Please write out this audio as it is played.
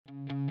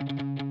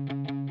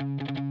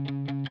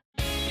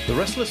The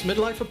Restless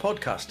Midlifer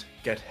podcast.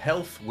 Get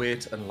health,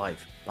 weight and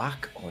life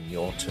back on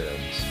your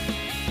terms.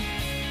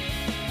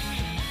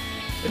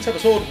 It's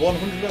episode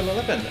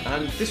 111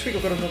 and this week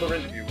I've got another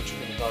interview which we're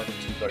going to dive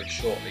into very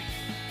shortly.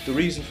 The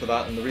reason for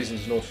that, and the reason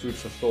there's no food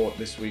for thought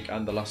this week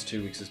and the last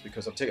 2 weeks, is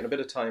because I've taken a bit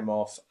of time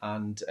off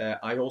and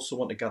I also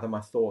want to gather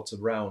my thoughts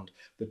around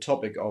the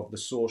topic of the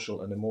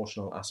social and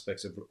emotional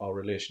aspects of our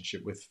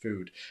relationship with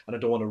food, and I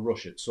don't want to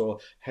rush it. So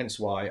hence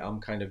why I'm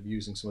kind of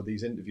using some of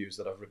these interviews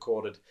that I've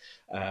recorded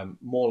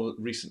more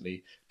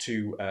recently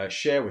to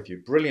share with you.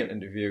 Brilliant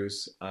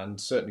interviews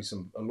and certainly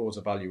some loads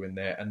of value in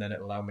there, and then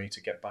it'll allow me to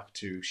get back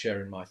to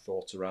sharing my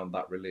thoughts around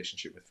that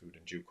relationship with food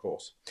in due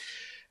course.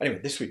 Anyway,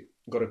 this week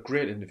I've got a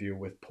great interview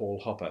with Paul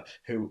Hopper,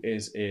 who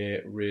is a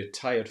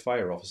retired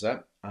fire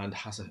officer and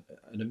has an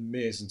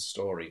amazing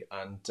story.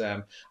 And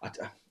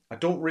I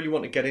don't really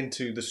want to get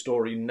into the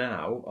story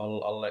now.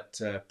 I'll let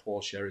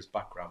Paul share his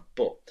background.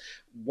 But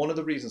one of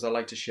the reasons I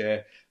like to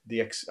share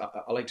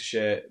I like to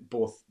share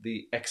both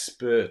the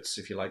experts,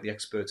 if you like, the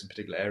experts in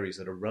particular areas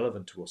that are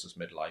relevant to us as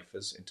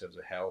midlifers in terms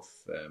of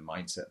health,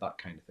 mindset, that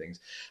kind of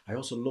things. I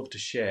also love to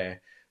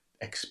share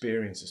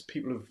experiences,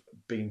 people who've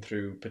been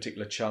through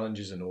particular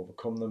challenges and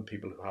overcome them,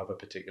 people who have a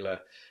particular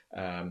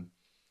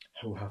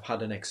who have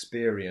had an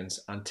experience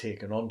and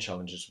taken on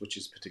challenges, which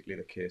is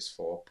particularly the case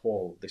for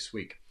Paul this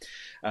week.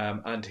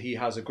 And he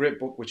has a great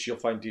book which you'll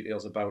find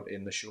details about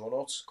in the show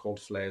notes called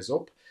Flares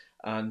Up.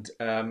 And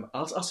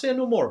I'll say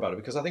no more about it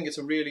because I think it's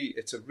a really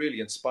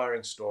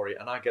inspiring story,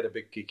 and I get a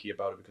bit geeky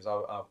about it because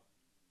I've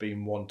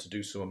been one to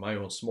do some of my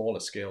own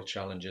smaller scale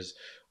challenges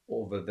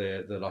over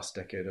the last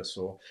decade or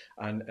so,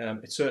 and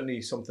it's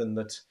certainly something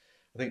that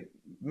I think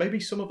maybe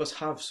some of us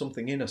have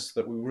something in us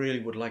that we really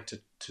would like to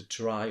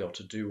try or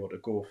to do or to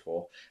go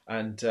for,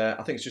 and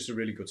I think it's just a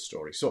really good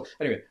story. So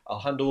anyway,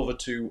 I'll hand over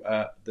to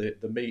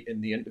the me in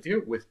the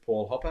interview with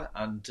Paul Hopper,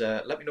 and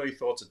let me know your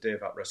thoughts at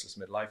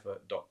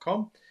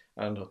dave@restlessmidlifer.com,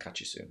 and I'll catch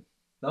you soon.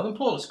 Now then,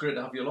 Paul, it's great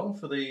to have you along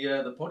for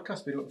the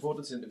podcast. Been looking forward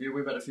to this interview.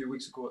 We met a few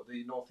weeks ago at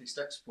the Northeast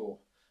Expo,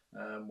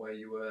 where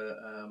you were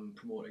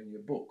promoting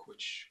your book,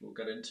 which we'll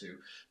get into.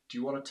 Do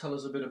you want to tell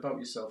us a bit about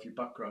yourself, your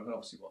background, and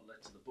obviously what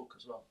led to the book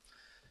as well?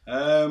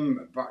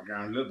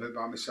 Background, a little bit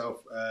about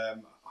myself. I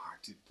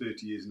did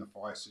 30 years in the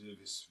fire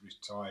service,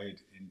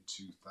 retired in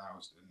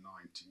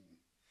 2019.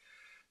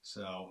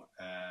 So,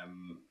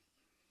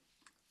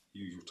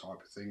 usual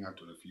type of thing. I've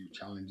done a few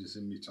challenges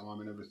in my time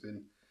and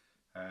everything.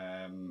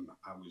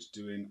 I was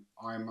doing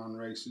Ironman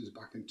races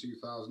back in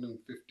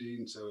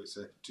 2015, so it's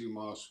a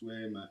 2-mile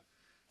swim, a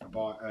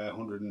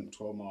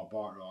 112-mile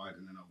bike ride,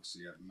 and then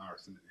obviously a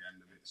marathon at the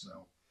end of it.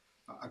 So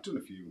I've done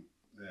a few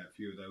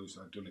of those.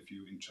 I've done a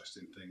few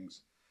interesting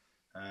things,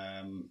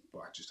 but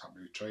I just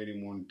happened to be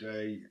training one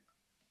day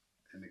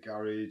in the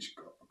garage,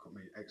 got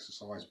my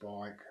exercise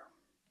bike.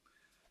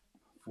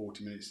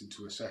 40 minutes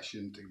into a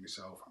session, thinking to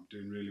myself, I'm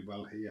doing really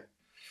well here.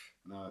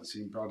 And I'd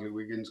seen Bradley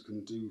Wiggins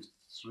can do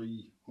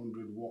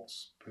 300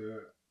 watts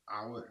per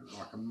hour,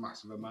 like a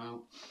massive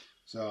amount.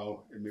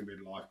 So in my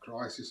midlife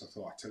crisis, I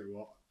thought, I tell you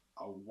what,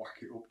 I'll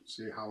whack it up and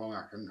see how long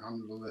I can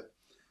handle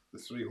the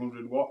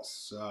 300 watts.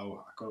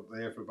 So I got up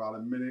there for about a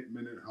minute and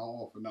a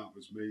half, and that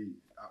was me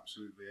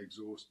absolutely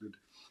exhausted.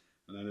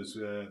 And then as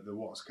the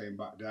watts came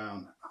back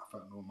down, I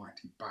felt an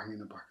almighty bang in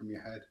the back of my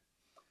head.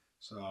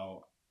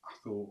 So I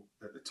thought,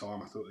 at the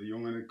time, the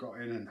young'un had got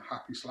in and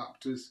happy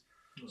slapped us.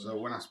 So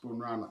when I spun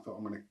round, I thought,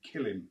 I'm going to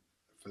kill him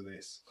for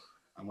this.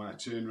 And when I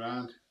turned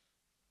round,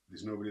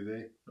 there's nobody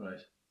there.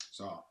 Right.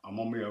 So I'm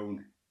on my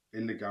own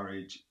in the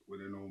garage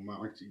with an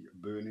almighty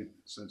burning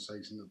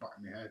sensation in the back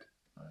of my head.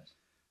 Right.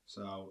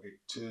 So it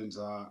turns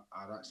out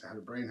I'd actually had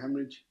a brain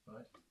hemorrhage.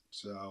 Right.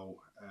 So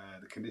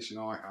the condition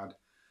I had,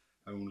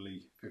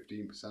 only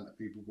 15% of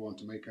people go on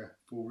to make a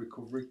full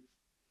recovery.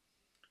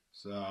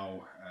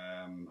 So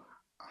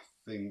I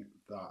think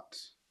that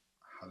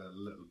had a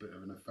little bit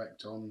of an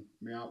effect on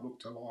my outlook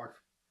to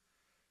life.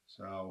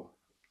 So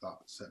that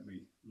set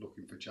me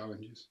looking for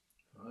challenges.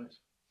 Right.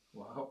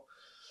 Wow.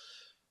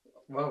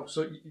 Wow.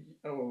 So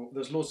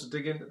there's loads to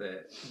dig into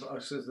there. But I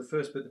suppose the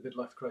first bit, the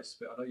midlife crisis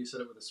bit, I know you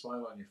said it with a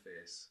smile on your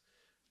face.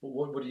 But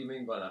what do you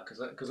mean by that?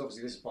 Because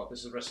obviously this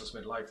is Restless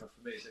Midlifer.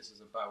 For me, this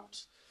is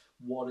about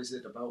what is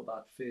it about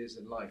that phase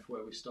in life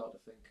where we start to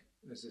think,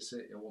 is this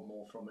it? I want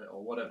more from it,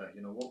 or whatever.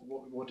 You know,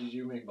 what did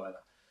you mean by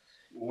that?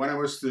 When I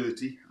was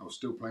 30, I was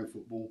still playing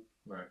football.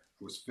 Right. I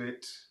was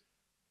fit.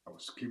 I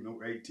was keeping up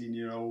with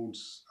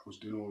 18-year-olds. I was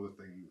doing all the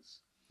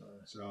things.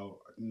 Right.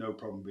 So I had no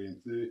problem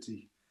being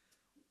 30.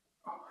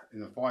 In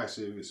the fire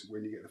service,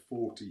 when you get to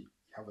 40, you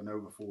have an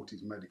over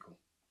 40s medical.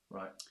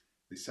 Right.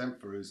 They sent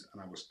for us,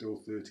 and I was still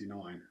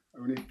 39.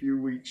 Only a few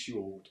weeks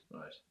short.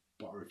 Right.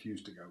 But I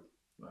refused to go.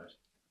 Right.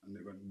 And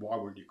they went, why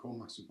won't you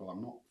come? I said, well,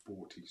 I'm not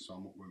 40, so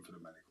I'm not going for the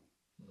medical.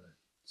 Right.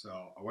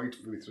 So I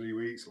waited for me 3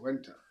 weeks. I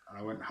went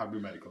and had my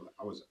medical.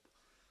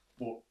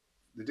 But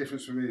the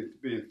difference for me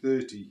being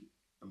 30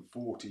 and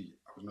 40,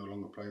 I was no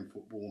longer playing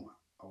football.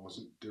 I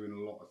wasn't doing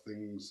a lot of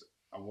things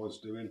I was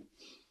doing.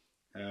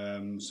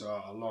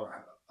 So a lot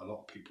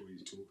of people, you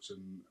talk to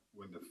them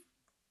when they've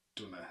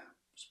done a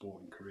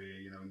sporting career,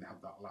 you know, and they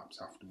have that lapse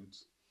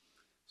afterwards.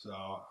 So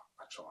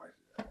I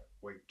tried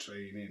weight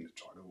training, I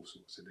tried all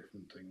sorts of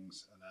different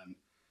things, and then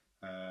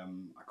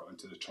I got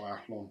into the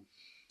triathlon.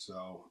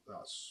 So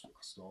I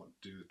started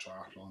to do the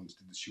triathlons,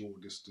 did the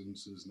short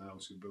distances now,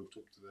 so we built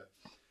up to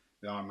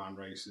the Ironman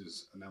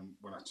races, and then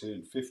when I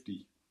turned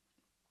 50,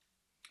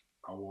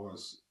 I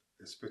was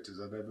as fit as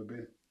I'd ever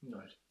been.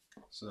 Right.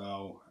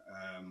 So,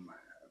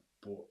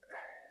 but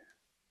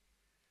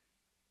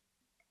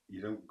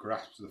you don't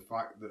grasp the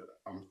fact that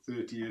I'm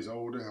 30 years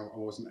older. I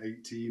wasn't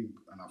 18,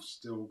 and I've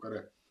still got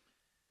to.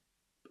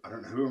 I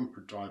don't know who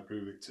I'm trying to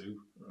prove it to,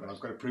 but I've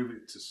got to prove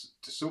it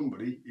to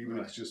somebody, even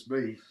if it's just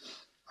me.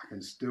 I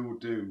can still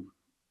do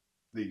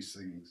these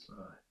things.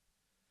 Right.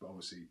 But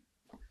obviously,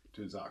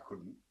 turns out I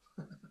couldn't.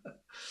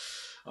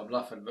 I'm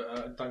laughing,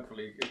 but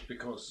thankfully it's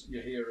because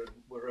you're here and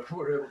we're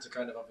able to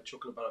kind of have a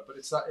chuckle about it. But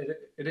it's that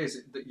it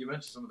is that you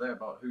mentioned something there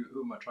about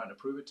who am I trying to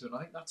prove it to, and I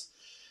think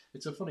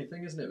it's a funny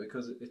thing, isn't it?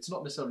 Because it's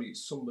not necessarily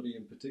somebody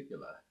in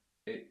particular.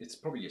 It's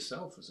probably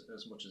yourself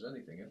as much as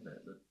anything, isn't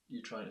it? That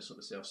you're trying to sort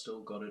of say I've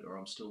still got it, or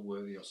I'm still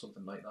worthy, or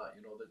something like that.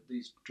 You know, that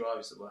these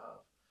drives that we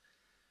have.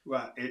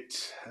 Well,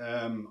 it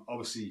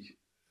obviously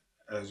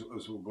as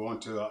we'll go on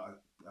to.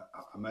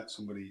 I met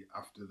somebody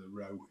after the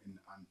row in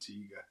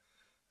Antigua.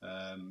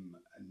 And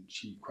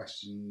she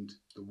questioned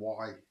the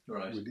why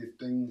we did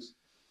things,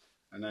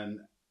 and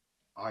then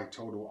I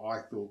told her what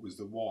I thought was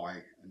the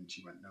why, and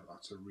she went, "No,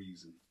 that's a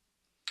reason."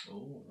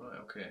 Oh, right,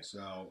 okay.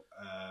 So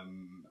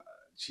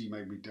she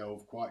made me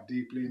delve quite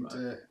deeply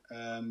into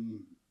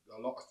a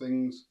lot of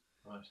things,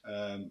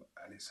 and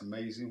it's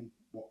amazing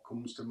what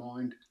comes to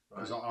mind,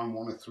 because I'm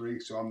one of three,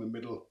 so I'm the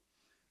middle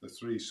of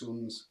three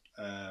sons,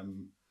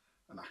 and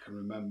I can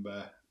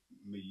remember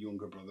my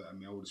younger brother and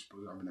my oldest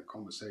brother having a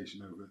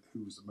conversation over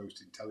who was the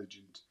most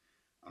intelligent,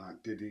 and I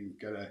didn't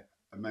get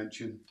a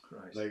mention.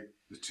 The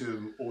two of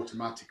them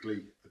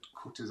automatically had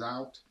cut us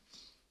out.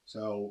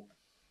 So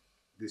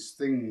there's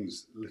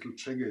things, little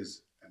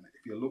triggers, and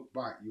if you look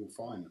back, you'll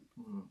find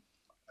them.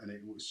 And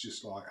it was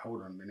just like,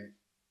 hold on a minute,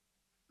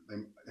 they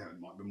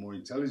might be more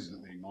intelligent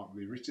than me, might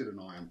be richer than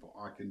I am, but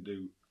I can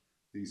do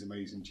these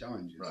amazing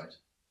challenges. Right.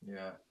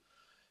 Yeah.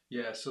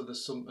 Yeah, so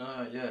there's some,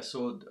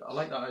 so I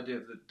like that idea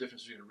of the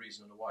difference between a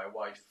reason and a why. A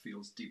why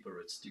feels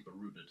deeper, it's deeper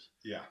rooted.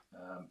 Yeah.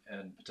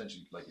 And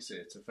potentially, like you say,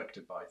 it's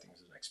affected by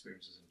things and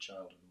experiences in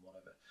childhood and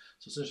whatever.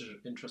 So it's such an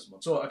interesting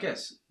one. So I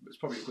guess it's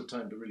probably a good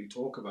time to really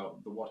talk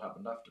about what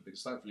happened after,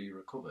 because thankfully you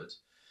recovered.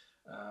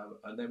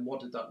 And then what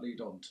did that lead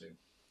on to?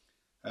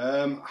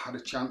 I had a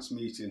chance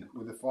meeting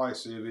with the fire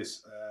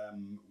service.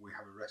 We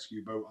have a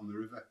rescue boat on the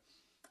river,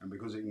 and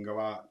because it can go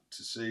out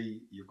to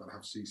sea, you've got to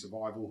have sea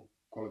survival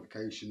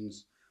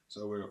qualifications.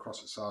 So we're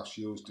across at South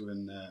Shields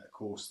doing a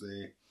course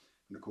there,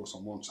 and of course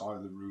on one side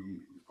of the room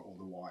you've got all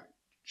the white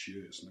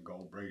shirts and the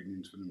gold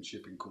braidings from the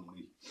shipping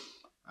company,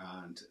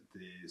 and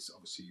there was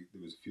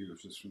a few of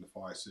us from the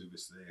fire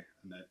service there,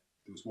 and there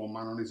was one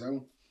man on his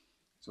own.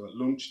 So at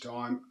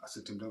lunchtime I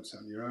said to him, "Don't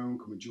sit on your own,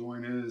 come and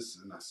join us."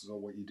 And I said, "Oh,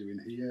 what are you doing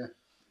here?"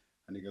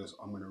 And he goes,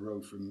 "I'm going to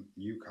row from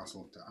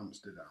Newcastle to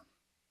Amsterdam."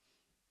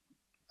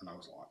 And I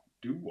was like,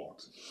 "Do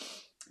what?"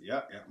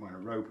 Yeah, I'm going to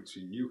row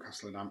between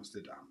Newcastle and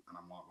Amsterdam. And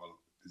I'm like, "Well,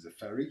 there's a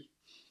ferry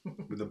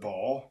with a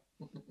bar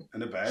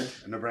and a bed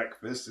and a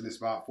breakfast, and it's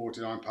about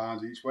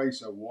 £49 each way,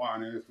 so why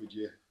on earth would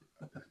you?"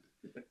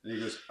 And he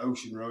goes,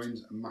 "Ocean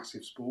rowing's a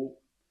massive sport."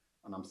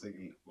 And I'm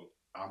thinking, well,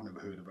 I've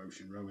never heard of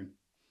ocean rowing.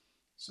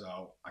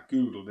 So I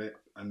Googled it,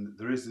 and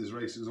there's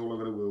races all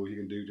over the world. You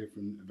can do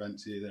different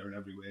events here, there and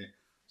everywhere.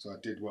 So I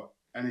did what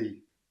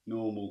any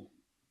normal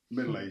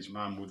middle-aged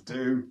man would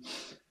do.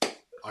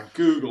 I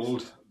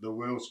Googled the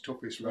world's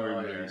toughest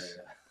rowing race.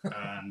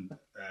 And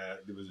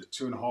there was a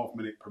 2.5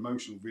 minute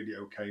promotional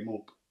video came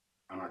up,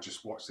 and I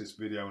just watched this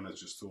video and I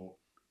just thought,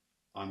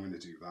 I'm going to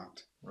do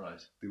that.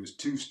 Right. There was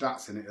 2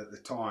 stats in it at the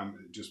time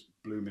that just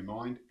blew my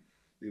mind.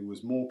 There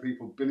was more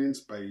people been in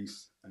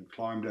space and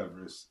climbed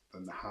Everest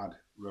than they had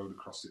rowed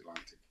across the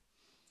Atlantic.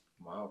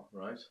 Wow,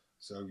 right.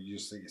 So you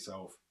just think to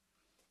yourself,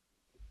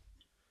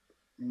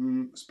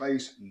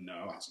 space?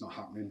 No, that's not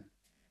happening.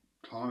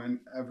 Climbing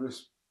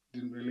Everest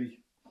didn't really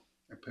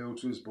appeal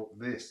to us, but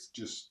this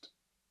just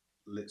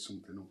lit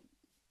something up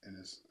in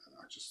us, and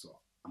I just thought,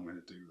 I'm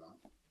going to do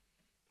that.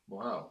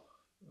 Wow.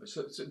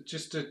 So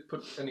just to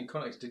put any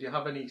context, did you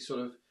have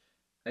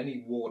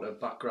any water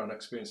background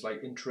experience,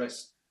 like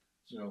interest,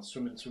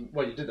 swimming?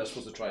 Well, you did, I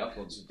suppose, the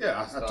triathlons.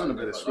 Yeah, I'd done a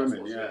bit of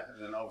swimming, yeah.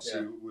 And then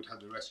obviously we'd had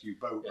the rescue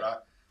boat, right?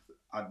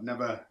 I'd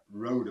never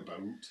rowed a boat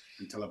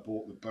until I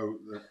bought the boat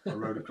that I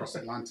rowed across the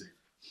Atlantic.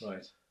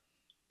 Right.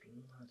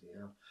 Bloody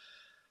hell.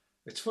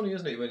 It's funny,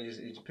 isn't it, when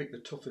you pick the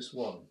toughest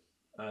one,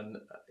 and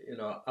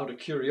out of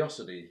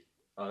curiosity,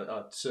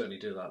 I'd certainly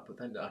do that, but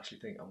then to actually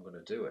think I'm going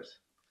to do it.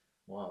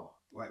 Wow.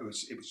 Well, it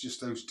was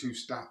just those 2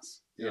 stats.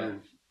 You know,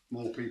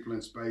 more people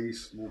in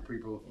space, more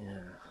people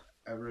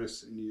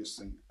Everest, and you just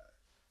think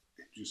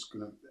it's just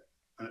going to.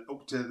 And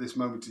up to this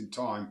moment in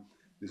time,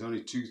 there's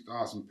only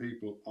 2,000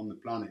 people on the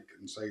planet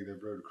can say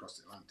they've rowed across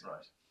the Atlantic.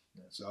 Right.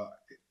 Yeah. So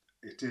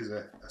it is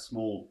a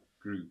small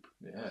group.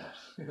 Yeah,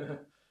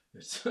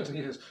 it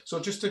certainly is. So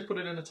just to put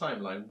it in a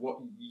timeline, what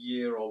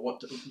year or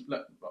what?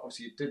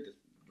 Obviously, you did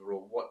the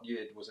role. What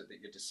year was it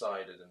that you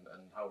decided,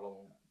 and how long?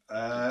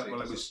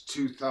 Well, it was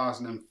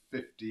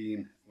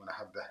 2015 when I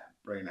had the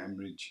brain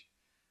hemorrhage.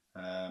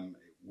 It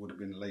would have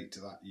been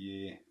later that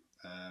year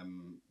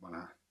when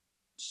I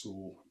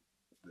saw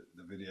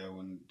the video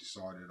and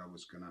decided I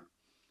was going to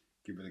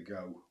give it a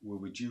go. We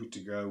were due to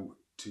go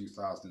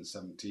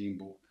 2017,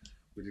 but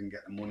we didn't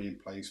get the money in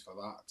place for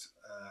that.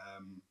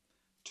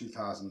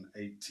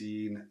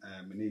 2018,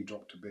 my knee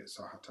dropped a bit,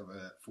 so I had to have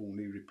a full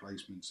knee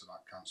replacement, so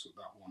that cancelled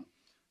that one.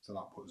 So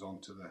that put us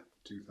on to the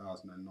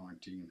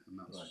 2019, and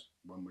that's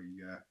when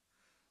we,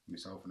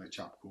 myself and a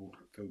chap called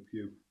Phil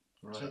Pugh,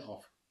 set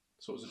off.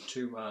 So it was a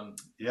two-man.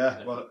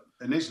 Yeah, well,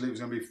 initially it was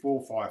going to be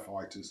 4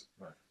 firefighters.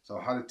 Right. So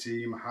I had a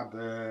team, had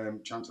the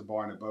chance of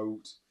buying a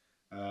boat,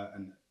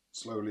 and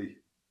slowly,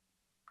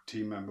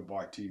 team member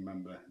by team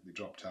member, they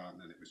dropped out,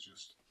 and then it was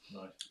just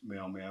me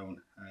on my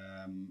own.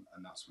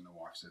 And that's when the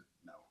wife said,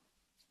 "No,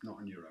 not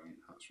on your own.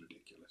 That's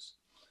ridiculous."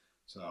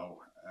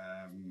 So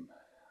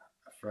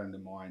a friend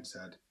of mine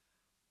said,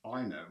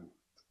 "I know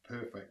the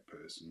perfect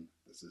person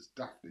that's as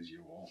daft as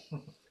you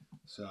are."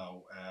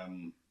 So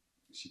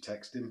she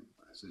texted him.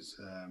 Says,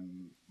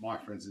 "My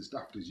friend's as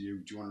daft as you.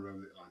 Do you want to row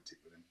the Atlantic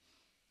with him?"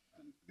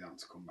 And the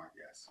answer come back,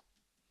 yes.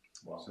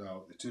 Wow.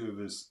 So the two of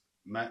us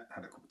met,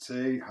 had a cup of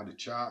tea, had a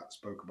chat,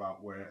 spoke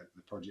about where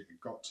the project had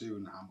got to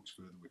and how much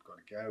further we'd got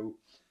to go.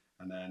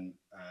 And then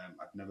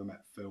I'd never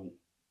met Phil,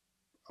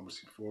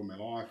 obviously, before in my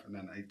life. And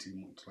then 18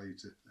 months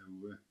later,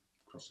 we were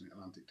crossing the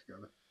Atlantic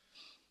together.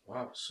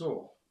 Wow.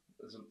 So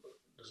there's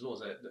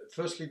loads there.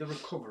 Firstly, the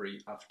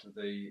recovery after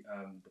the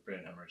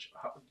brain hemorrhage,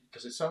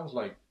 because it sounds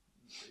like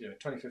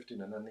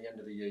 2015, and then the end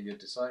of the year you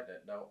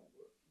decided. Now,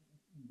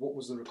 what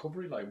was the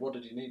recovery like? What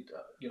did you need?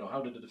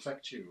 How did it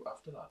affect you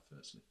after that?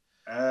 Firstly,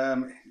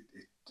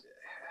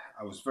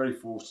 I was very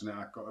fortunate.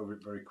 I got over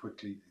it very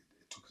quickly.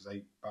 It took us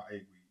about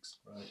 8 weeks.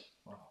 Right.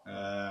 Wow.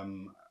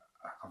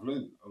 I've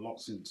learned a lot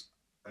since.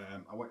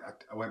 I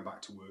went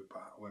back to work,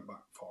 but I went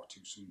back far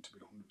too soon, to be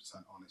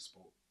 100% honest.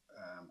 But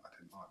I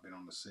didn't like being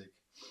on the sick,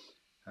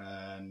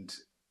 and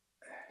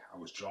I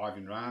was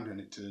driving around,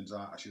 and it turns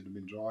out I should have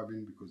been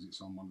driving because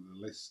it's on one of the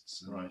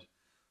lists. And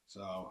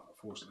so,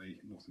 unfortunately,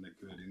 nothing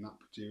occurred in that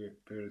particular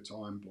period of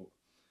time. But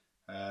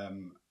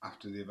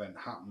after the event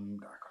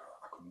happened, I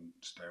couldn't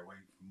stay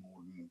awake for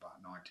more than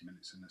about 90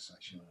 minutes in a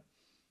session.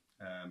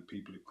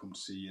 People would come to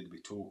see you, they'd be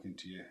talking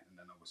to you, and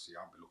then obviously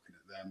I'd be looking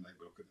at them, they'd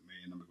be looking at me,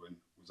 and I'd be going,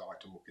 "Was I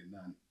talking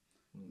then?"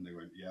 And they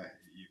went, "Yeah,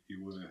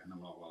 you were." And I'm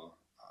like, "Well,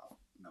 I have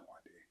no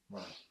idea."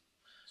 Right.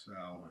 So,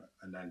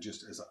 and then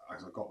just as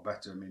I got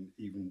better, I mean,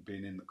 even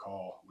being in the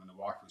car when the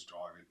wife was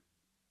driving,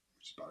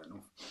 which is bad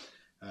enough,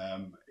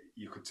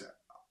 you could say,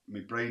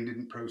 my brain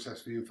didn't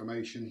process the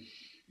information,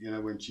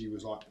 when she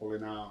was like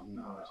pulling out, and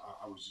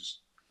I was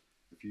just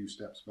a few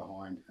steps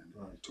behind, and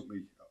it took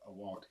me a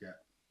while to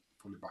get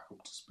fully back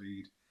up to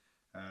speed.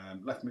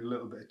 Left me a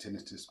little bit of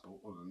tinnitus, but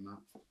other than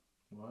that.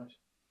 Right.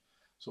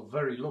 So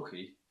very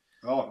lucky.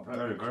 Oh,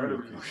 very, very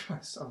lucky.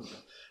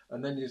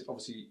 And then you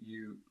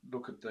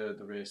look at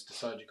the race,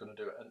 decide you're going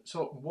to do it. And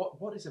so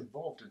what is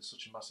involved in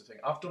such a massive thing?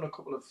 I've done a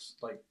couple of,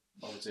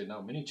 I would say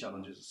now, mini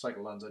challenges,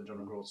 Cycle Land's End,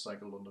 John O'Groats,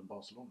 Cycle London,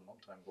 Barcelona, a long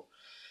time ago.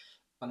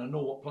 And I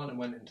know what planning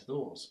went into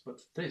those,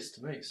 but this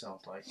to me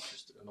sounds like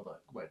just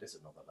another. Well, it is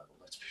another level.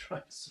 Let's be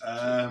right.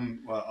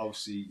 Well,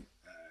 obviously,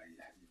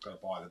 you've got to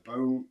buy the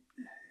boat.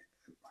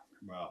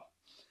 Well,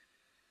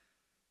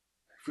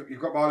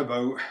 you've got to buy the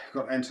boat. You've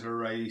got to enter the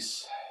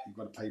race. You've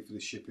got to pay for the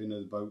shipping of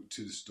the boat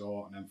to the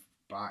start and then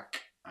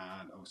back,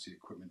 and obviously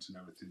equipment and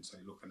everything. So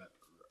you're looking at.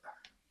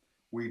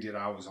 We did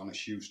ours on a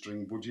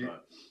shoestring budget,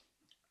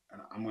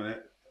 and I'm going to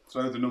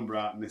throw the number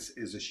out, and this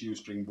is a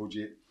shoestring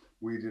budget.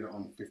 We did it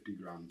on 50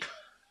 grand.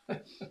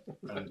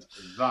 And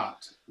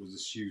that was a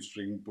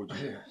shoestring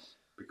budget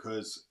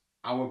because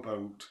our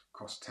boat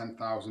cost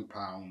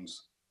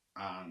 £10,000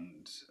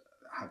 and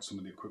had some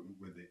of the equipment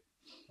with it.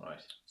 Right.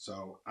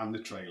 So, and the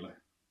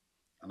trailer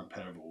and a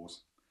pair of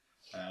oars.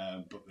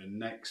 But the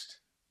next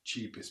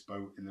cheapest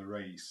boat in the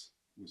race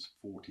was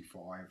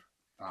 £45,000.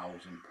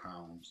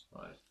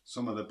 Right.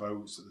 Some of the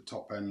boats at the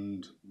top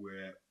end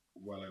were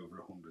well over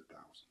 100,000.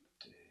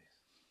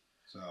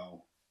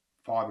 So,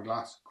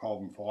 fiberglass,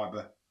 carbon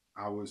fibre,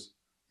 ours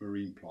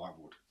marine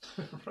plywood.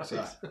 Right.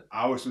 So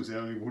ours was the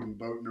only wooden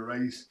boat in the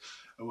race.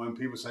 And when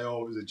people say,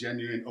 "Oh, it was a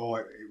genuine,"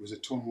 it was a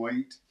ton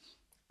weight,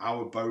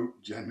 our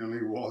boat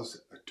genuinely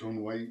was a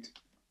ton weight.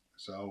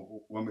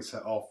 So when we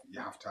set off,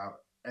 you have to have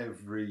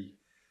everything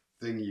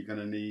you're going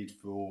to need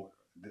for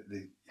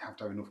you have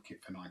to have enough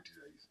kit for 90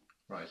 days.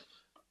 Right.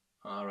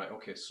 All right.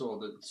 Okay.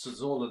 So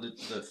it's all of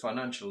the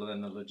financial and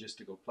then the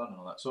logistical planning and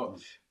all that. So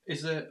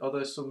are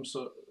there some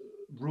sort of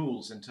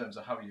rules in terms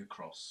of how you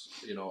cross,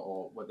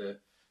 or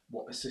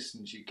what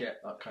assistance you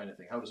get, that kind of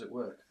thing? How does it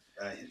work?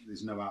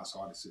 There's no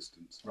outside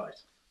assistance. Right.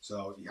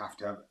 So you have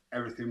to have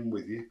everything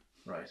with you.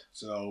 Right.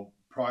 So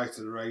prior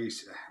to the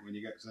race, when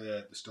you get to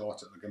the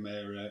start at La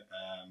Gomera,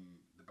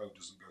 the boat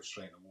doesn't go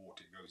straight in the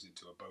water, it goes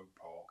into a boat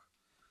park.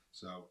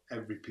 So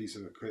every piece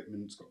of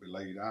equipment's got to be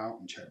laid out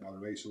and checked by the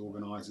race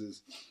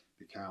organisers.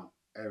 They count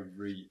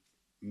every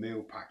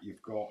meal pack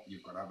you've got.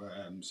 You've got to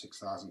have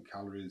 6,000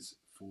 calories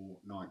for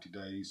 90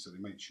 days. So they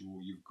make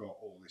sure you've got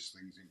all these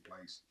things in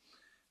place.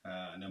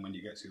 And then when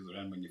you get to the other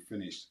end, when you're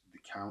finished, they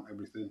count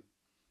everything.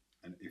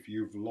 And if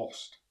you've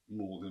lost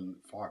more than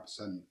 5%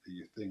 of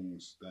your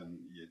things, then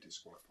you're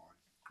disqualified.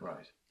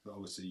 Right. But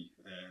obviously,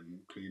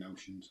 clean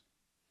oceans.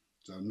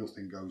 So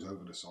nothing goes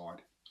over the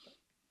side,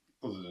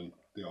 other than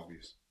the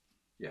obvious.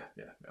 Yeah.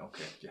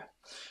 Okay. Yeah.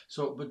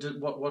 So, but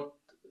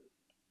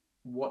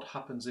what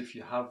happens if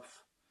you have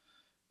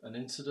an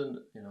incident?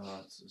 You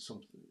know,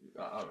 something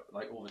like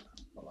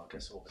I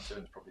guess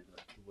overturn's probably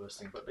the worst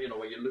thing. But you know,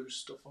 where you lose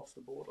stuff off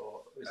the board,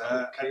 or is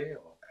that okay?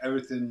 Or?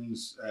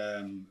 Everything's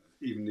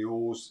even the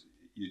oars.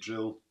 You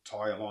drill,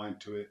 tie a line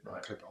to it, Right.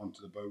 and clip it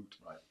onto the boat.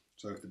 Right.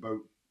 So if the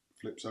boat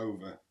flips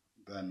over,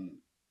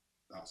 then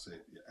that's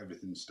it.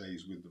 Everything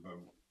stays with the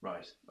boat.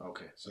 Right.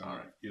 Okay. So all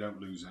right. you don't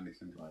lose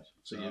anything. Right.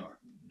 So yeah.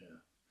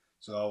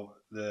 So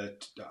the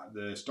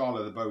style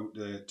of the boat,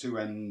 the two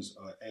ends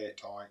are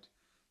airtight.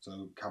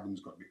 So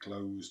cabin's got to be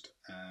closed,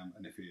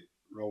 and if it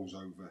rolls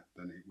over,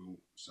 then it will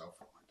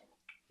self-ride.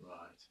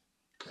 Right.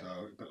 Okay.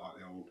 So a bit like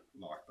the old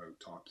lifeboat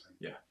type thing.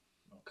 Yeah.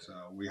 Okay. So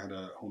we had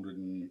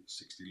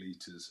 160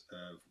 litres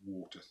of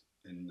water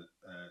in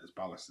as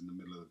ballast in the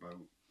middle of the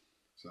boat.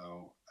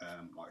 So,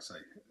 like I say,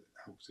 it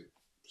helps it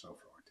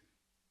self-righting.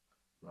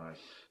 Right.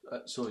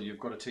 So you've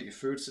got to take your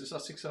food. So is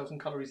that 6,000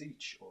 calories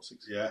each, or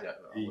 6? Yeah,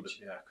 each. Because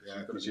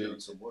you've got to be doing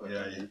some work.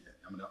 Yeah.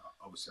 I mean,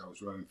 obviously, I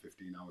was rowing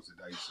 15 hours a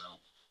day, so.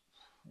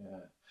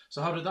 Yeah.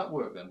 So how did that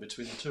work then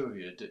between the two of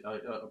you?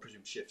 I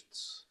presume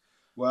shifts.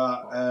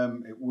 Well,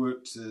 it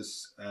worked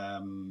as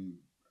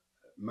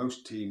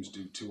most teams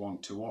do 2 on,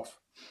 2 off.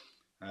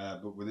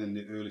 But within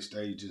the early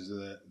stages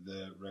of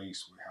the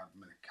race, we had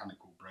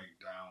mechanical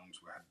breakdowns,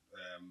 we had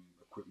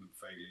equipment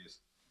failures,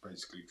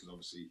 basically, because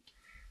obviously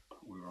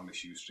we were on a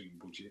shoestring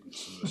budget, and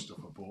some of the stuff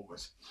I bought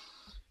was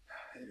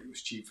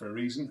cheap for a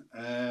reason.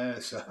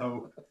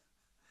 So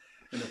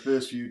in the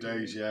first few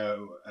days,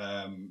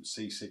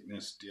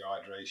 seasickness,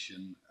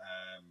 dehydration,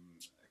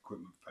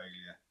 equipment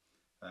failure.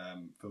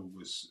 Phil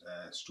was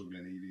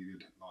struggling; he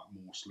needed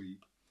more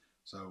sleep.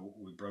 So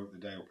we broke the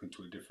day up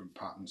into a different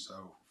pattern.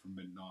 So from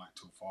midnight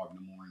till 5 in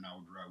the morning, I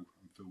would row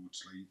and Phil would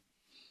sleep.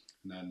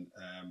 And then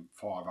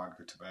 5, I'd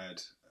go to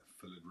bed.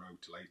 Phil would row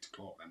till 8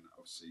 o'clock. Then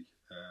obviously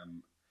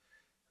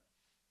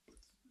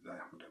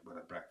we'd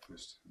have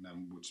breakfast, and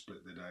then we'd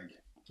split the day.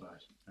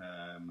 Right.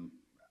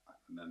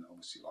 And then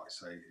obviously, like I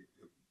say,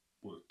 it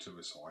worked to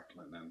a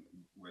cycle, and then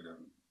we'd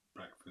have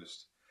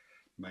breakfast,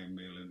 main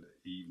meal in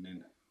the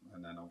evening,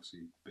 and then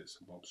obviously bits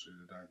and bobs through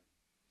the day.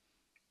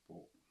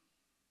 But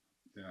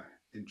yeah,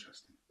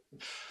 interesting.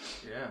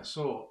 Yeah.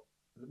 So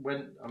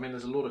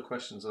there's a lot of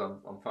questions that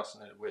I'm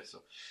fascinated with.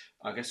 So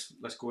I guess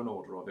let's go in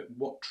order of it.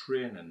 What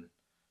training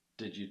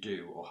did you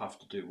do or have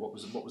to do? What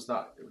was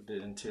that did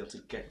it entail to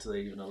get to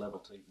even a level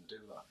to even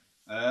do that?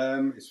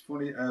 It's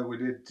funny. We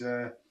did.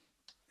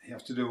 You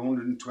have to do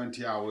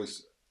 120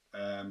 hours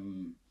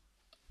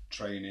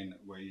training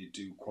where you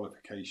do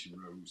qualification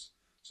rows.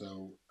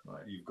 So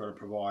right. You've got to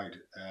provide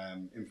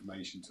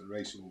information to the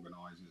race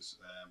organisers,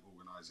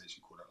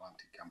 organisation called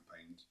Atlantic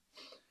Campaigns.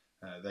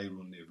 They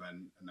run the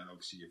event, and then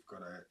obviously you've got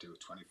to do a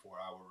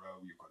 24-hour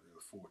row, you've got to do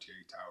a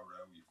 48-hour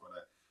row, you've got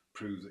to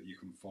prove that you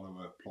can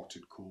follow a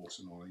plotted course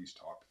and all these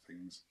type of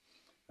things.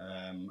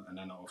 And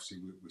then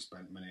obviously we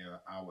spent many an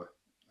hour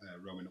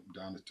rowing up and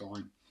down the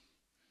time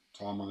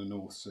on the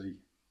North Sea,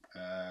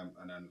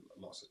 and then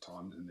lots of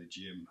time in the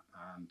gym,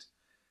 and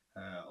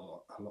a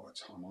lot of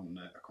time on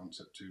a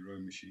Concept 2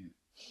 rowing machine.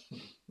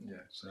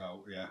 Yeah.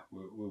 So yeah,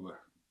 we were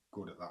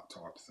good at that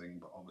type of thing,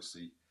 but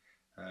obviously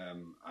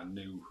I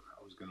knew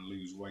I was going to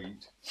lose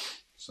weight,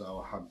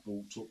 so I had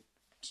bulked up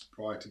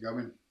prior to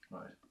going.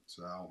 Right.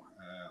 So I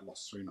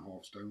lost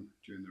 3.5 stone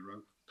during the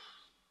row.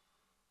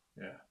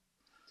 Yeah.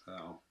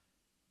 So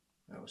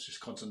that was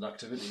just constant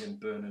activity and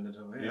burning it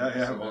away.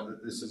 Yeah. So Well,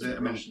 this is it. I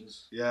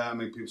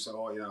mean, people say,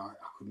 I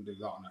couldn't do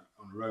that on a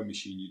row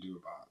machine. You do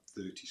about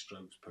 30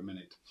 strokes per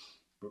minute,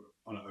 but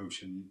on an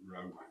ocean row,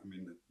 I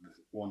mean, the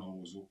one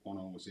oar's up, one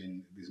oar's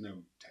in. There's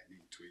no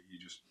technique to it. You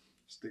just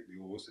stick the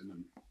oars in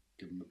and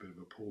give them a bit of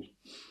a pull.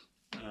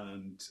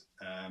 And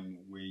I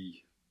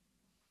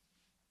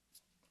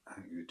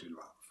think we were doing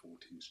about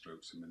 14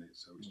 strokes a minute,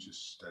 so it's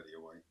just steady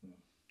away.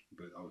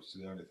 But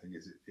obviously, the only thing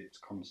is it's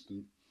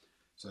constant.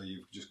 So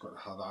you've just got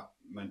to have that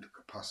mental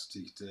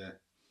capacity to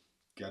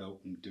get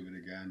up and do it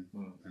again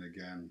and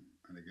again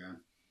and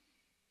again.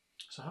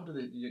 So how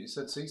did you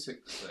said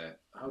seasickness there?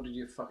 How did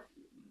you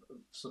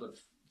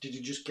did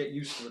you just get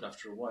used to it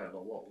after a while,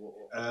 or what?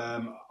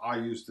 I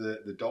used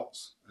the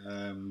dots,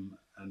 and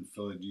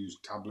Phil had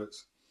used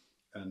tablets,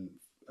 and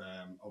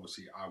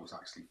obviously I was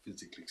actually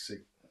physically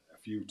sick a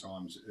few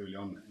times early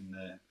on in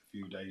the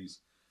few days,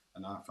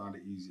 and I found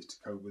it easier to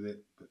cope with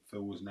it. But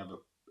Phil was never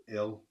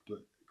ill, but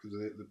because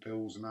of the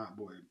pills and that,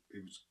 but he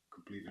was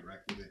completely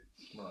wrecked with it.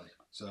 Right.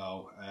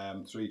 So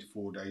 3 to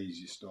 4 days,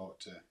 you start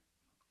to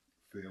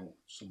feel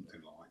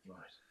something like.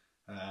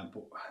 Right.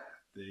 But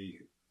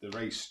the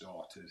race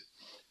started,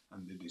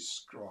 and they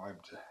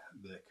described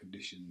the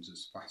conditions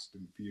as fast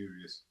and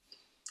furious.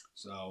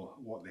 So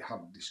what they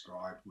had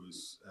described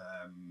was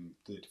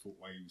 30-foot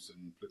waves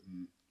and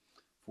flipping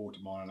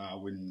 40-mile-an-hour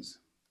winds.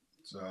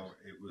 So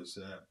it was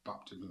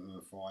baptism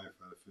of fire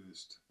for the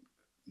first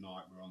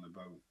night we were on the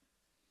boat.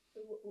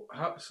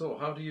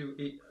 How do you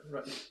eat?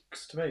 Right,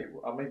 'cause to me,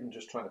 I'm even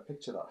just trying to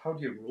picture that. How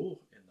do you row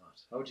in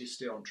that? How do you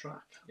stay on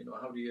track? You know,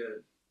 how do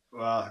you?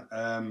 Well,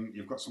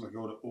 you've got something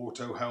called an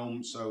auto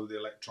helm, so the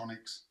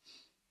electronics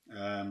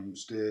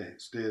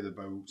steer the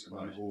boat, and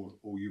then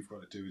all you've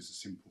got to do is a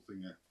simple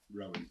thing of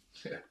rowing.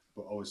 Yeah.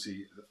 But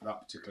obviously,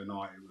 that particular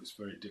night, it was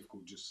very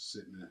difficult just to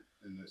sit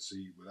in the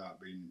seat without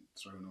being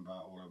thrown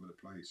about all over the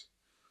place.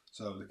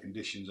 So the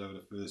conditions over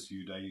the first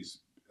few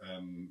days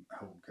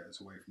helped get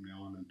us away from the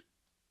island.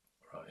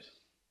 Right.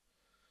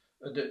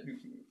 And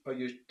are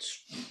you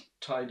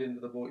tied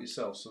into the boat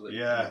yourself? So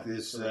that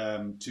there's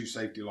 2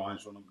 safety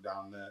lines run up and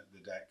down the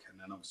deck, and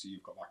then obviously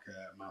you've got like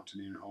a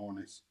mountaineering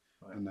harness,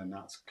 and then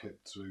that's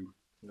clipped through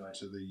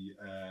to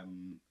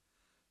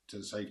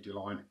the safety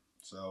line.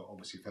 So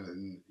obviously, if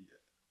anything,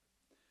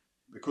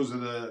 because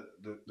of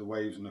the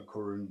waves and the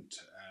current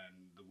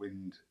and the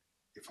wind,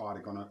 if one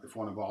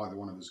of either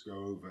one of us go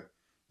over,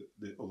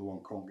 the other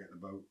one can't get the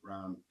boat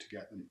round to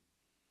get them.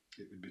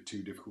 It would be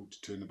too difficult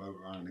to turn the boat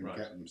around and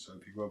get them. So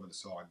if you go over the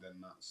side,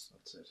 then that's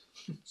it.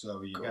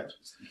 So you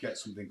get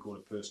something called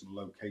a personal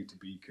locator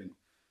beacon,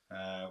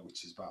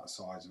 which is about the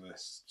size of a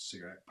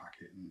cigarette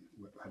packet, and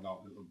we had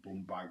like little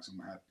bum bags, and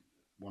we had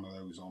one of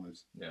those on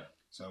us. Yeah.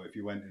 So if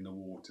you went in the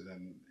water,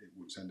 then it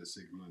would send a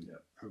signal, and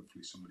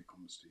hopefully somebody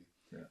comes to you.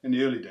 Yeah. In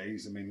the early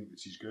days, I mean,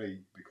 which is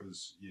great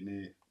because you're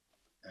near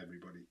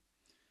everybody.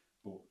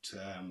 But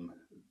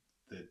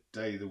the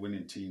day the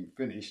winning team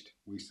finished,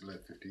 we still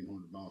had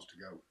 1,500 miles to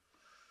go.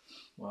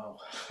 Wow.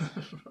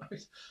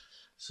 Right.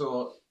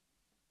 So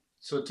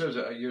in terms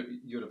of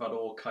you'd have had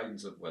all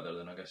kinds of weather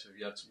then, I guess. If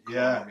you had some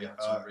calm, you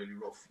had some really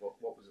rough.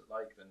 What was it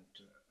like then?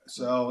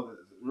 So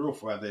the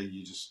rough weather,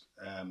 you just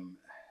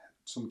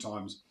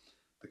sometimes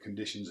the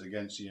conditions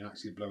against you and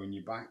actually blowing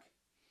you back.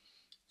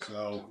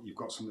 So you've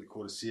got something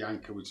called a sea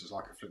anchor, which is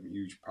like a flipping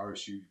huge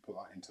parachute. You put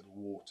that into the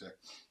water,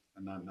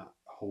 and then that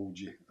holds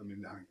you. I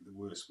mean, I think the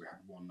worst we had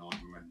one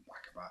night, we went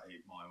back about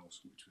 8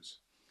 miles, which was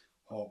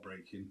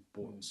heartbreaking.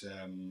 But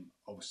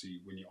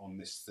obviously, when you're on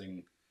this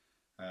thing,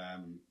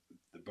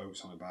 the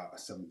boat's on about a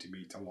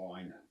 70-metre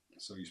line,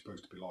 so you're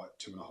supposed to be like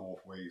 2.5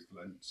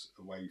 wavelengths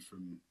away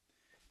from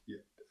you,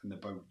 and the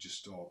boat just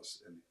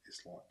starts, and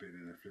it's like being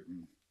in a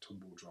flipping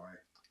tumble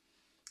dryer.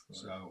 Right.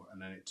 So,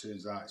 and then it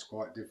turns out it's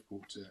quite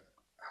difficult to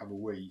have a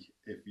wee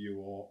if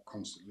you are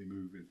constantly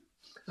moving.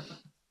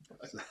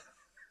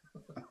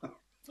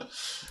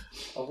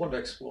 I want to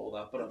explore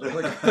that, but I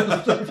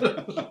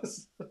don't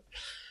think.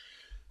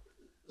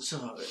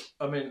 So,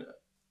 I mean,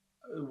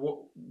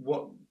 what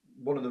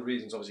one of the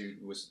reasons obviously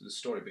was the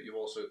story, but you've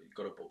also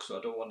got a book, so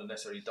I don't want to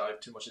necessarily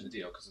dive too much in the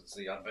detail because it's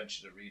the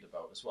adventure to read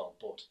about as well.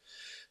 But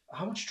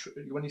how much,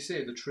 when you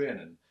say the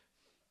training,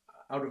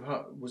 out of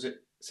how was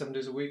it? 7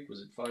 days a week?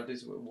 Was it 5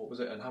 days a week? What was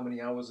it? And how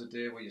many hours a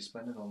day were you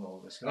spending on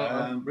all this?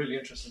 I'm really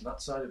interested in that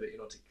side of it, you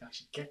know, to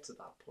actually get to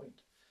that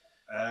point.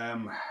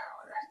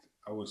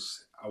 I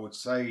would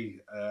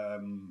say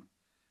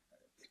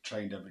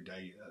trained every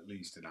day, at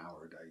least an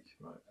hour a day.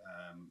 Right.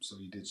 So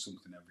you did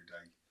something every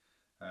day.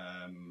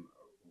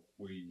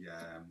 We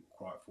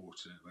quite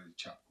fortunate. We had a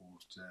chap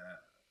called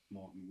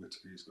Martin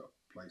Whittaker. He's got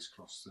a place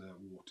across the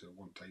water,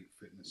 One Take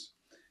Fitness,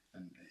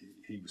 and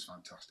he was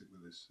fantastic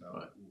with us. So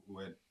right.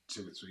 We had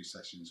 2 or 3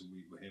 sessions a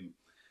week with him,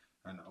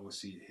 and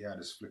obviously he had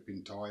us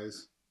flipping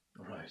tyres.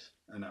 Right.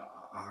 And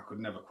I could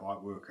never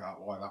quite work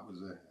out why that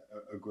was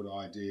a good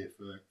idea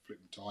for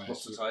flipping tyres.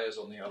 Lots of tyres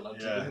on the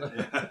Atlantic, yeah.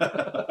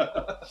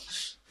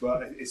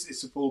 But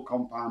it's a full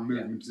compound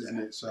movement, isn't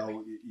it?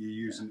 So you're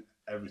using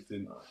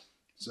everything. Right.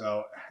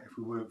 So if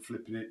we weren't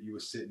flipping it, you were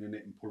sitting in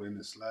it and pulling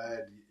the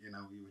sled. You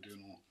know, you were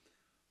doing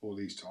all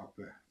these type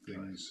of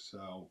things.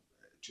 Right. So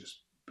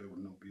just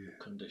building up your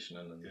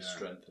conditioning and the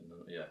strength and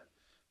brilliant.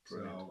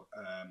 So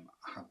I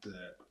had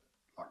the,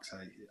 like I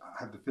say,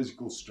 I had the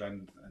physical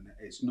strength, and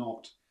it's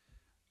not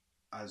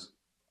as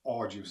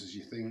arduous as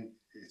you think.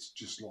 It's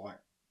just like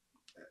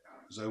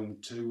zone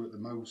 2 at the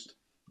most.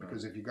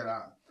 Because if you get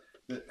out,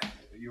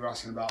 you're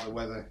asking about the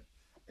weather.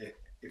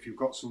 If you've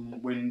got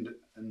some wind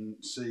and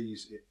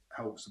seas, it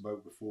helps the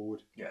boat go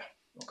forward. Yeah.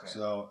 Okay.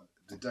 So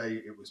the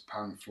day it was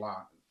pan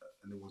flat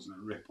and there wasn't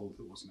a ripple,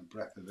 there wasn't a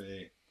breath of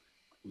air,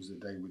 was the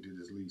day we did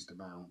as least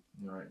amount.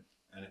 Right.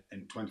 And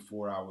in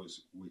 24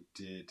 hours, we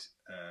did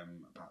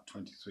about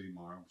 23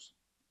 miles.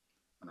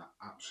 And I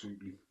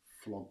absolutely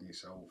flogged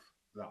myself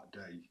that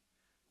day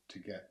to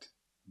get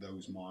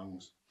those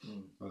miles.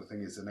 But the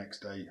thing is, the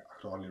next day,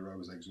 I could hardly row, I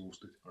was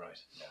exhausted. Right,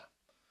 yeah.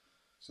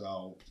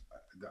 So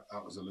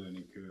that was a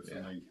learning curve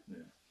for me.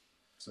 Yeah.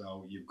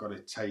 So you've got to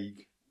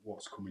take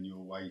what's coming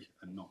your way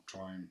and not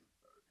try and...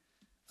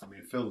 I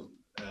mean, Phil,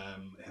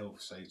 he'll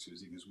say to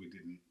us, he goes, we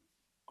didn't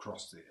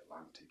cross the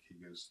Atlantic.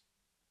 He goes,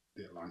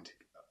 the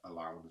Atlantic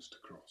allowed us to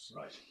cross.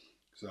 Right.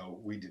 So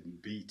we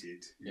didn't beat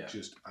it; it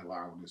just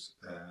allowed us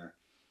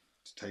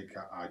to take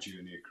our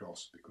journey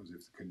across. Because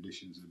if the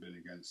conditions had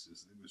been against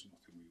us, there was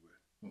nothing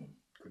we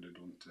could have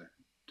done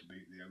to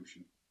beat the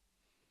ocean.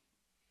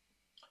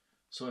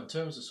 So in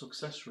terms of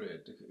success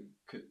rate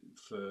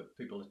for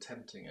people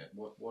attempting it,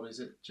 what is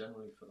it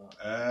generally for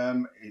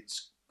that?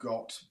 It's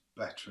got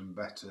better and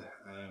better.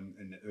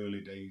 In the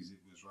early days, it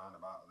was around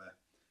about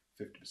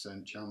the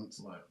 50%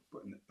 chance. Right.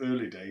 But in the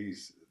early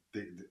days,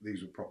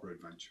 these were proper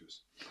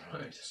adventurers.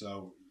 Right.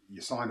 So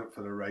you signed up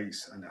for the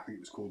race, and I think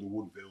it was called the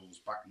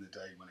Woodvilles back in the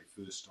day when it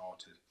first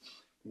started.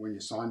 When you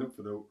signed up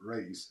for the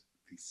race,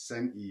 they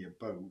sent you a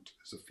boat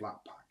as a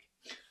flat pack.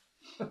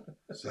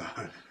 So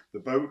the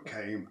boat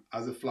came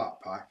as a flat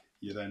pack.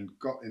 You then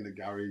got in the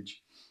garage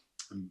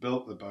and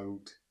built the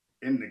boat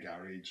in the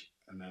garage,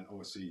 and then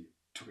obviously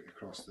took it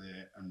across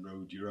there and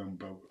rowed your own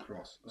boat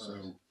across. Right.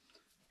 So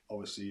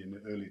obviously in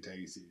the early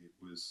days it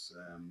was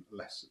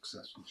less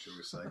successful, shall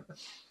we say.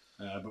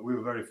 But we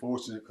were very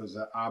fortunate because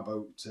our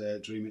boat,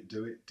 Dream It,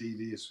 Do It, Dee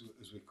Dee as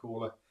we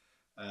call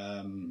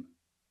her,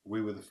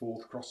 we were the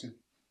fourth crossing.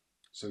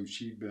 So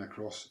she'd been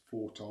across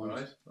 4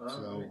 times. Right.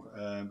 So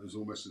it was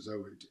almost as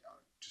though it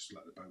just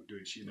let the boat do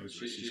it. She knows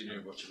she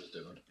knew what she was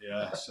doing.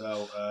 Yeah,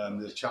 so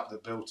the chap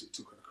that built it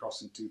took it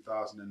across in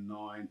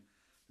 2009.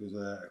 There was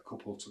a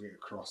couple took it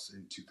across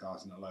in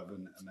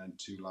 2011, and then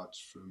 2 lads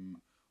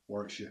from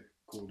Warwickshire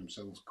called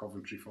themselves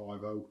Coventry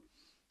 5-0.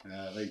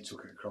 They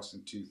took it across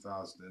in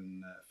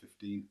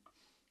 2015.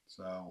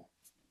 So,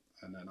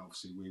 and then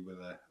obviously we were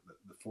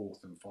the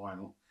 4th and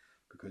final,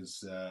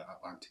 because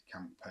Atlantic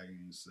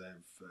Campaigns,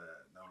 they've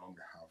no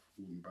longer have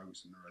wooden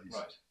boats in the race.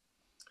 Right.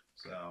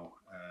 So,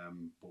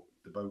 but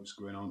the boat's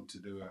going on to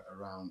do a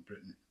round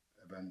Britain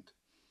event.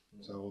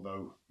 So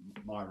although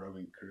my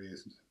rowing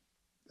career's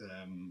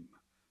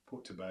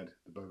put to bed,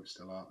 the boat's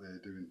still out there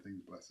doing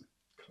things, bless her.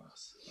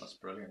 Class. That's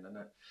brilliant, isn't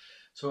it?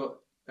 So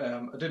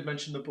I did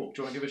mention the book.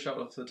 Do you want to give a shout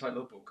out to the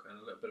title of the book and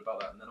a little bit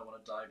about that, and then I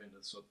want to dive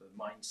into sort of the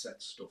mindset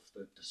stuff,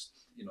 that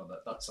just,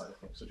 that side of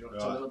things. So do you want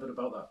to tell a little bit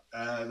about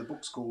that? The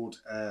book's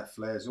called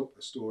Flares Up: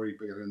 A Story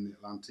Bigger Than the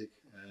Atlantic,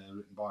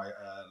 written by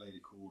a lady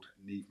called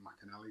Niamh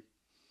McAnally.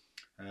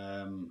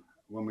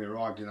 When we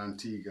arrived in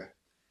Antigua,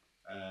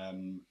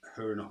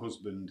 her and her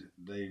husband,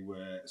 they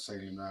were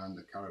sailing around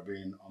the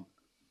Caribbean on,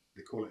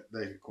 they call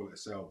it a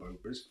sailboat,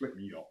 but it's a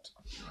flipping yacht.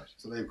 Right.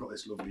 So they've got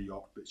this lovely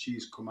yacht, but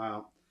she's come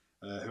out,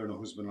 her and her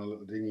husband on a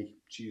little dinghy.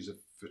 She's a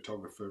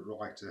photographer,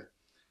 writer,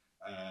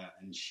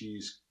 and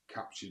she's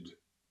captured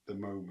the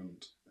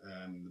moment.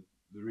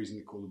 The reason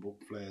they call the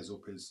book Flares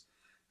Up is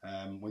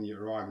when you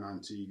arrive in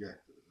Antigua,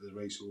 the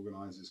race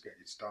organisers get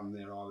you to stand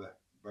there either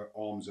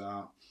arms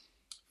out,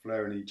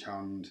 flare in each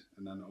hand,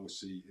 and then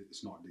obviously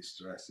it's not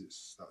distress,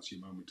 that's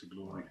your moment of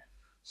glory. Right.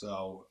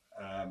 So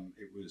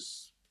it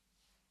was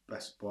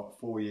best part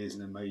 4 years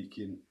in the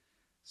making,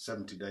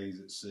 70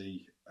 days at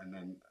sea, and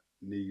then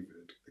Niamh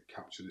had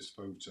captured this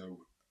photo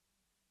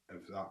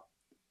of that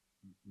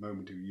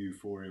moment of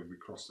euphoria as we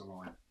crossed the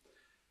line.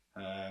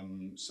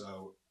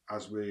 So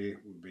as we're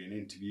being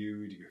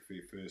interviewed, you go for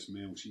your first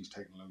meal, she's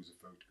taking loads of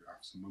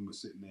photographs, and when we're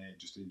sitting there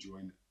just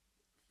enjoying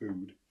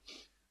food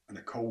and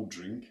a cold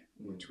drink,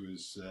 which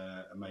was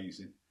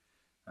amazing,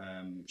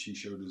 she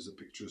showed us the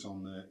pictures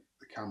on the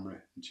camera,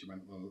 and she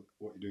went, well,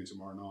 what are you doing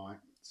tomorrow night?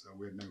 So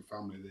we had no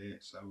family there,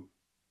 so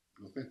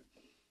nothing.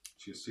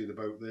 She'll see the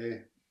boat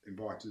there,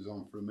 invited us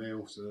on for a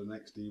meal. So the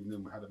next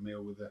evening we had a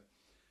meal with her.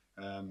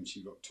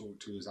 She got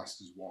talked to us, asked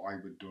us why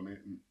we'd done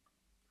it and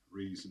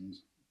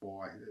reasons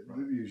why, right.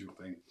 The usual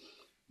thing.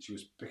 She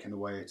was picking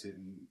away at it,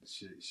 and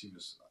she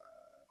was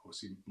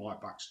obviously my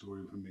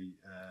backstory with me,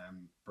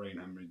 brain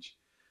hemorrhage,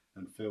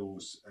 and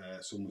Phil's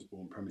son was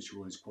born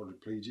premature and he's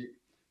quadriplegic.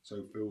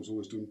 So Phil's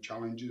always done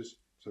challenges,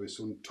 so his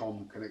son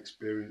Tom can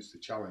experience the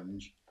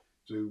challenge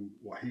through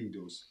what he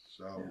does.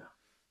 So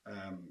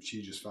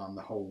she just found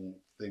the whole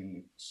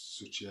thing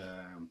such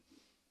an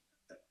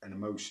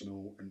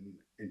emotional and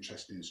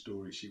interesting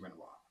story. She went,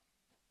 well,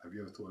 have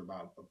you ever thought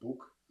about a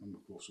book? And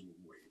of course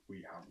we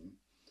hadn't.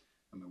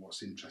 And then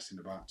what's interesting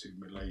about 2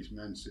 middle-aged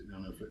men sitting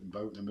on a flipping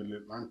boat in the middle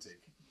of the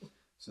Atlantic?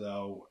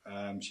 So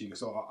she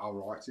goes, oh, I'll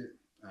write it.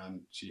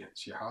 And she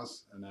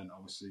has, and then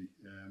obviously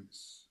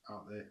it's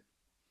out there.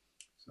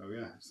 So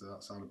so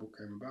that's how the book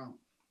came about.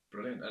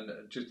 Brilliant.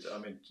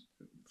 And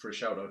for a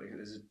shout out,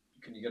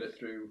 can you get it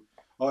through?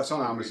 Oh, it's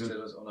on Amazon.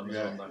 On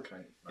Amazon, that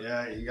kind. Right.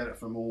 Yeah, you can get it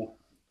from all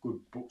good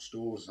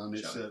bookstores, and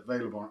it's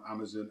available on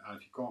Amazon. And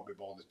if you can't be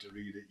bothered to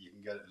read it, you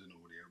can get it as an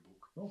audio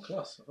book. Oh,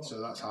 class!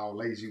 So that's how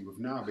lazy we've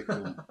now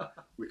become.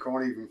 We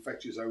can't even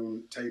fetch his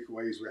own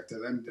takeaways. We have to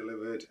them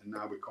delivered, and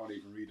now we can't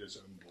even read his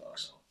own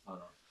books. I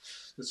know.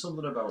 There's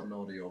something about an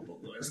audio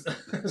book, though, isn't there?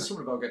 There's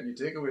something about getting your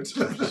takeaway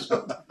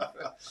delivered.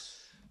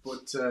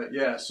 But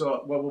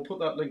so we'll put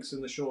that links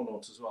in the show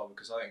notes as well,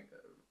 because I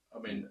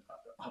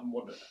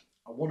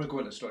want to go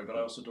into the story, but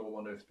I also don't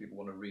wonder if people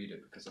want to read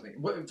it, because I think,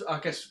 I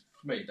guess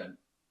for me then,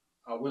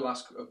 I will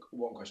ask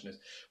one question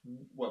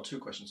two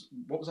questions.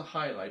 What was a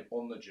highlight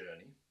on the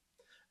journey,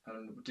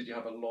 And did you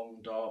have a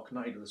long, dark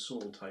night of the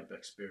soul type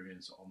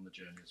experience on the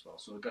journey as well?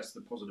 So I guess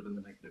the positive and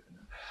the negative in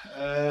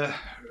it.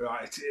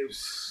 Right, it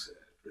was,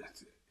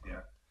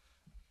 yeah.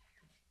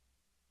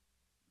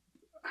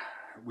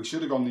 We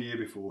should have gone the year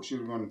before, should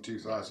have gone in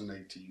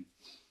 2018.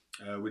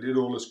 We did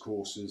all those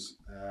courses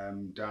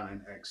down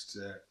in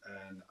Exeter,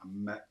 and I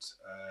met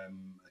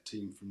a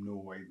team from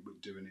Norway that were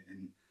doing it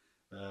in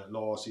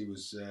Lars. He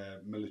was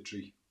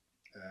military,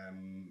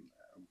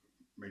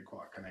 made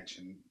quite a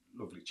connection,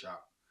 lovely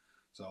chap.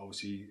 So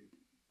obviously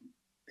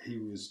he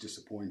was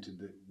disappointed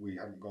that we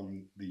hadn't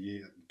gone the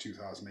year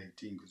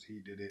 2018 because he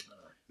did it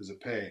as a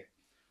pair.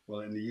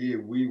 Well, in the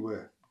year we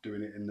were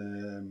doing it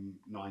in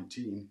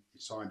 19, he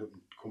signed up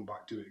and come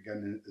back to it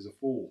again as a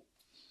four.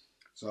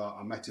 So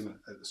I met him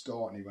at the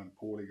start and he went,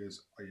 Paul, he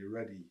goes, are you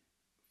ready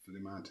for the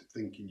amount of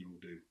thinking you'll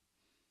do?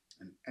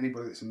 And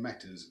anybody that's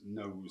met us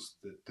knows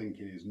that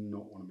thinking is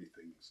not one of my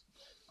things.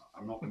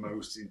 I'm not the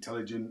most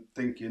intelligent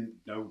thinking,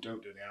 no,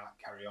 don't do that,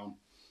 carry on.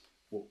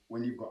 But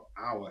when you've got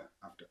hour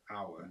after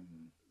hour,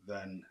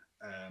 then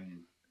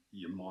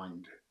your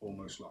mind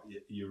almost like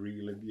you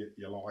relive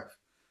your life.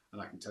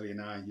 And I can tell you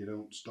now, you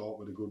don't start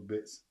with the good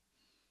bits.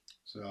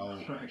 So,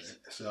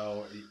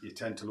 so you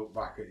tend to look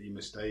back at your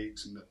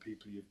mistakes and the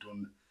people you've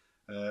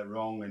done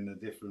wrong and the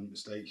different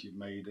mistakes you've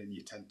made, and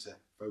you tend to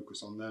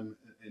focus on them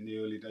in the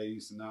early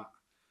days and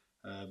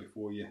that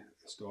before you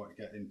start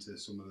to get into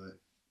some of the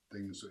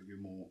things that you're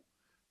more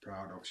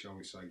proud of, shall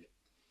we say.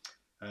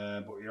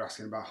 But you're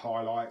asking about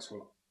highlights.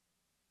 Well,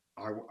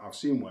 I've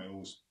seen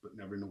Wales, but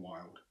never in the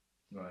wild.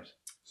 Right.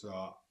 So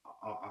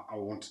I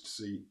wanted to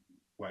see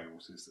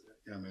Wales,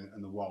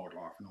 and the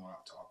wildlife and all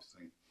that type of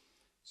thing.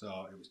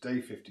 So it was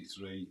day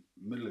 53,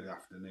 middle of the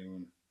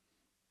afternoon.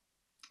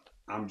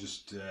 I'm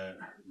just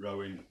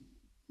rowing.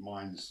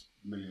 Mine's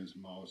millions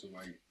of miles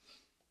away.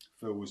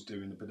 Phil was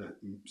doing a bit of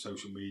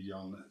social media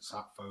on the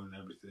sat phone and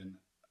everything,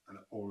 and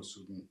all of a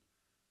sudden,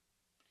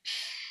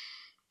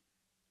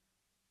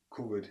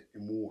 covered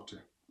in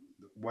water.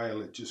 The whale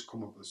had just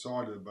come up the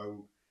side of the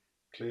boat,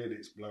 cleared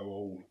its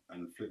blowhole,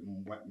 and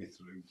flipping wet me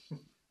through.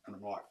 And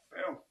I'm like,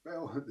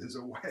 Phil, there's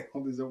a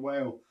whale, there's a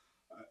whale.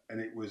 And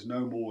it was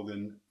no more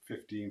than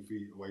 15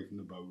 feet away from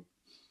the boat.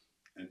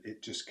 And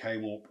it just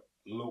came up,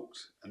 looked,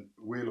 and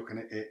we're looking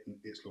at it, and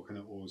it's looking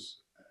at us.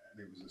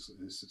 And it was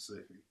a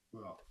specific,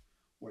 well,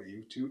 what are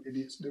you two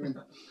idiots doing?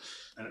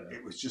 And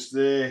it was just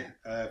there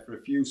for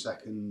a few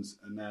seconds,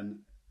 and then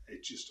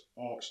it just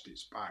arched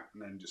its back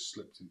and then just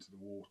slipped into the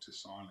water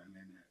silently,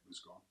 and it was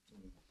gone.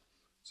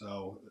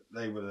 So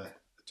they were the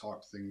type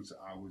of things that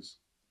I was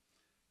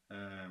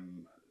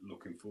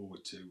looking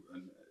forward to,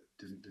 and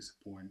didn't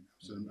disappoint.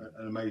 It was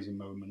an amazing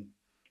moment.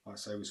 Like I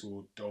say, we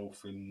saw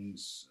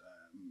dolphins,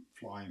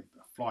 flying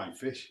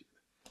fish.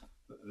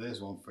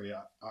 There's one for you.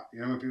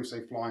 You know when people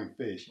say flying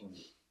fish,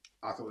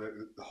 I thought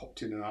they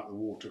hopped in and out of the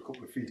water a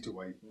couple of feet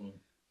away.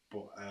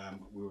 But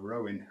we were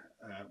rowing.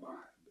 It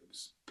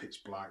was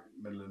pitch black,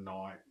 middle of the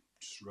night,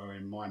 just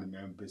rowing, minding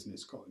my own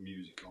business, got the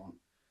music on.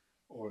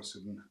 All of a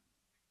sudden,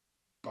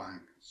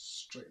 bang,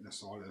 straight in the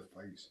side of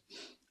the face.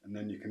 And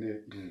then you can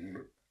hear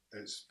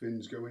its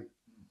fins going.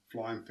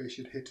 Flying fish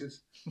had hit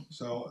us.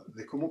 So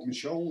they come up in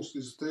shoals.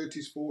 There's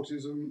 30s, 40s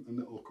of them, and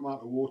it'll come out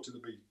of the water.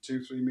 They'll be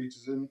 2-3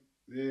 metres in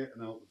there,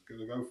 and they'll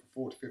go for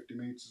 40, 50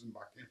 metres and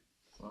back in.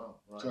 Wow,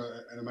 right. So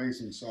an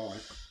amazing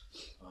sight.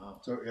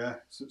 Wow. So yeah,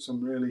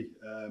 some really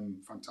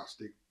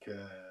fantastic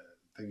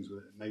things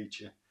with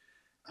nature.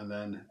 And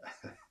then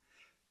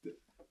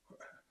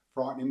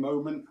frightening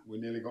moment, we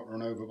nearly got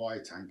run over by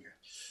a tanker.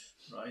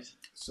 Right.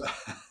 So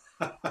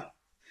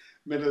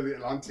middle of the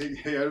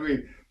Atlantic, you know what I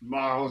mean?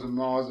 Miles and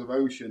miles of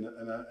ocean,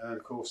 and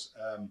of course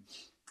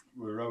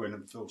we're rowing,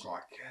 and Phil's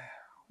like,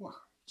 well,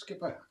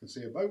 skipper, I can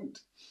see a boat.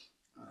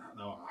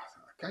 No,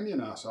 can you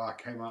now? So I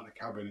came out of the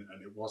cabin,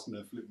 and it wasn't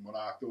a flipping what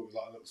I thought was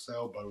like a little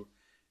sailboat.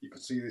 You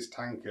could see this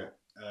tanker,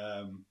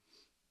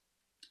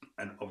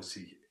 and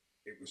obviously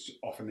it was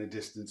off in the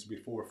distance, be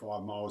 4 or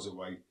 5 miles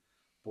away.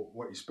 But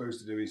what you're supposed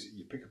to do is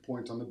you pick a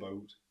point on the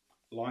boat,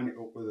 line it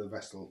up with a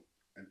vessel,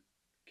 and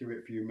give it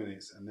a few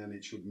minutes, and then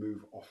it should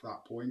move off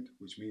that point,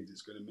 which means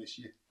it's going to miss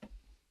you.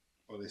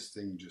 Well, this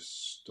thing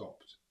just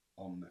stopped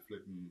on the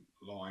flipping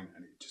line,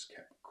 and it just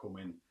kept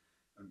coming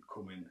and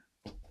coming.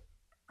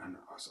 And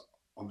I was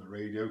on the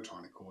radio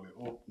trying to call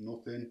it up,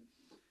 nothing.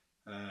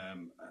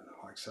 And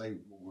like I say,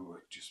 we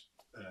were just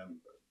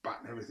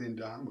batting everything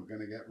down. We're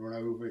going to get run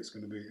over. It's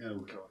going to be, you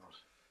know,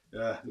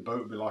 yeah, the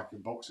boat would be like a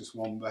box of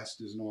swan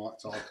vestas and all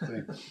that type of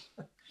thing.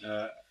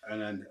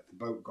 And then the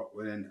boat got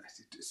within,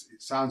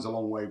 it sounds a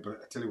long way, but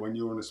I tell you, when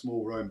you're on a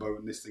small rowing boat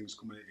and this thing's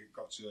coming, it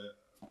got to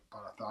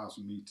about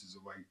 1,000 metres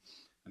away,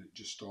 and it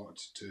just started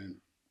to turn,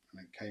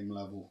 and it came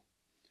level.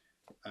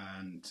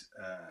 And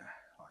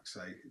like I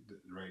say, the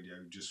radio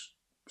just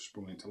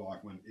sprung into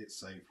life when it's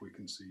safe, we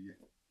can see you.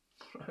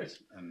 Right.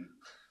 And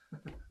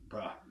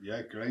but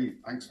yeah, great.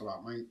 Thanks for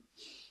that, mate.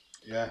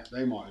 Yeah,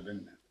 they might have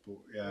been, but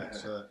yeah.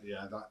 So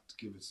yeah, that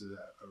gives us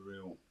a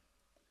real.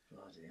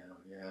 Bloody hell,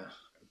 yeah.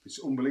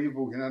 It's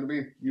unbelievable, you know what I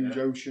mean? Huge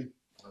ocean.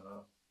 I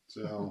know.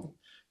 So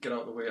get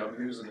out of the way, I'm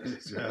using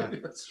it. Yeah.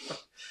 That's right.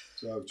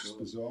 So just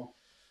bizarre.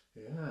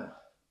 Yeah.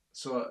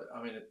 So,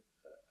 I mean,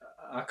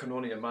 I can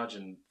only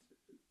imagine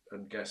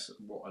and guess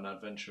what an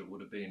adventure it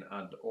would have been,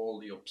 and all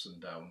the ups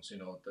and downs, you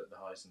know, the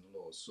highs and the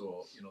lows.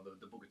 So, you know,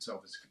 the book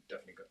itself is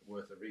definitely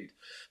worth a read.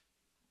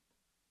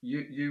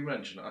 You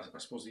mentioned, I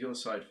suppose, the other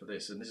side for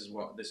this, and this is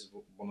one of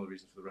the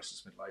reasons for the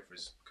restless midlifer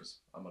is because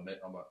I'm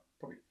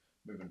probably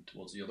moving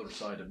towards the other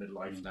side of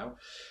midlife now,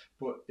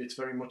 but it's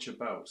very much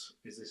about,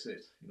 is this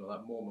it? You know,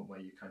 that moment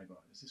where you kind of go,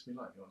 is this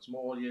my life? You know, it's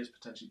more years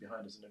potentially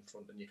behind us than in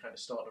front, and you kind of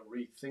start to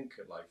rethink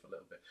at life a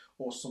little bit,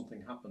 or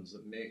something happens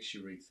that makes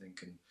you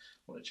rethink and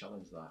want to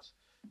challenge that,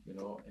 you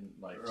know, in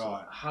life. Right.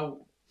 So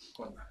how?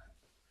 Go on.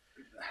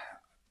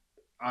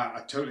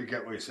 I totally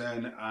get what you're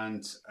saying,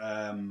 and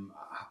I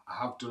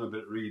have done a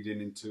bit of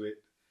reading into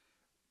it.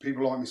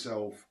 People like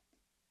myself,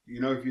 you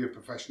know, if you're a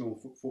professional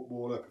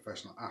footballer,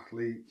 professional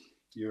athlete,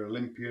 you're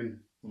Olympian,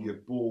 you're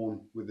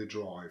born with a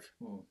drive.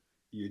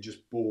 You're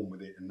just born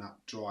with it, and that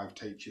drive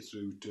takes you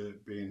through to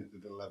being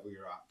at the level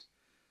you're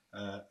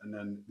at. And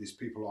then there's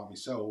people like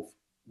myself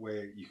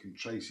where you can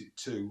trace it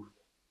to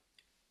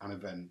an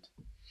event,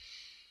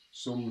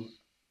 some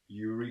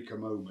eureka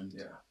moment.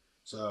 Yeah.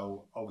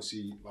 So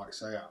obviously, like I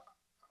say,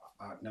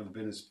 I'd never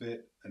been as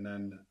fit, and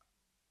then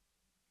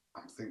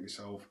I'm thinking to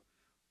myself,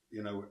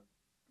 you know,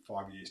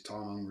 5 years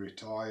time I'm going to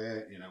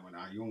retire, you know, when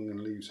our young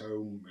one leaves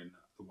home, and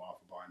the wife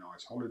will buy a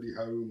nice holiday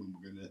home, and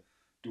we're going to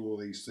do all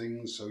these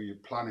things. So you're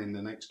planning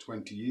the next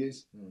 20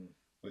 years.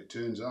 But it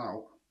turns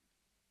out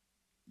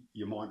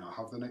you might not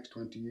have the next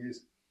 20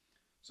 years.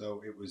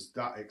 So it was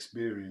that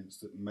experience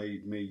that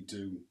made me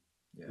do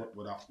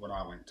what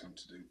I went on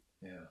to do.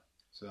 Yeah.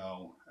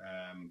 So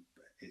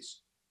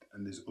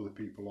and there's other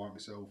people like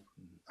myself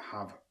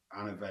have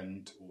an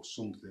event or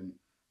something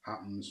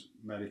happens,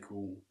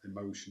 medical,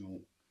 emotional,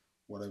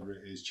 whatever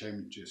it is,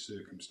 changes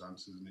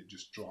circumstances, and it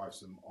just drives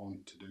them on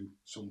to do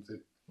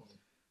something.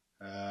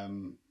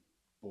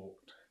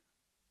 But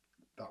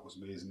that was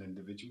me as an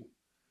individual.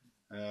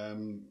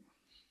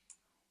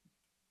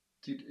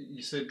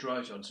 You said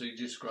drives you on, so you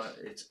describe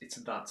it's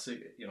that,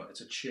 you know,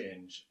 it's a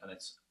change and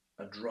it's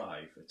a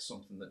drive. It's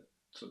something that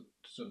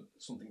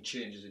something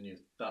changes in you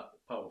that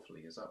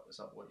powerfully. Is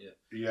that what you?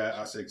 Yeah,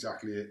 that's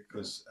exactly it.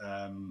 Because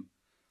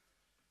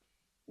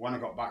when I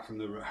got back from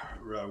the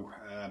row,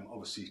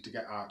 obviously to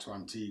get out to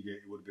Antigua,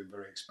 it would have been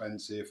very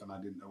expensive, and I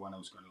didn't know when I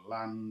was going to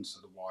land,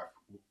 so the wife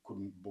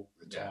couldn't book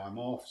the time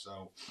off.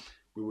 So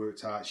we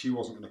worked out she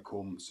wasn't going to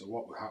come. So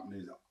what would happen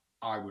is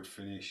I would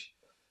finish,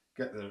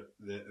 get the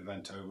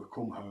event over,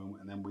 come home,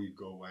 and then we'd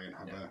go away and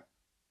have a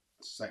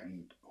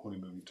second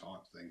honeymoon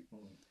type thing.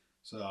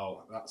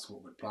 So that's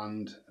what we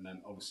planned, and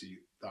then obviously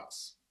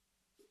that's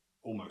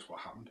almost what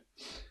happened.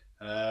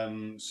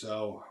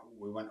 So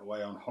we went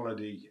away on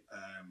holiday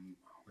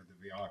with the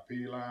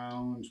VIP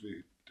lounge.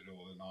 We did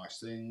all the nice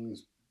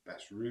things,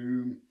 best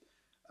room,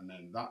 and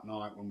then that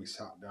night when we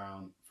sat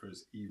down for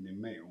his evening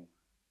meal,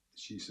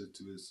 she said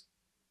to us,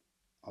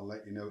 "I'll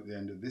let you know at the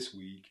end of this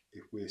week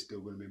if we're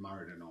still going to be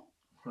married or not."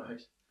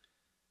 Right.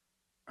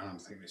 And I'm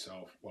thinking to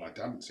myself, well, I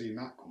hadn't seen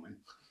that coming.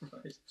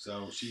 Right.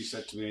 So she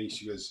said to me,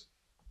 she goes,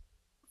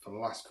 "For the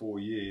last 4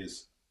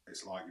 years,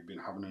 it's like you've been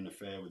having an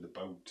affair with the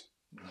boat."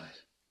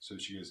 Right. So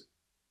she goes,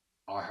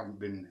 "I haven't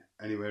been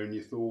anywhere in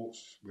your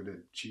thoughts."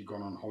 She'd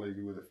gone on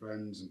holiday with her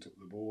friends and took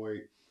the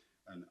boy,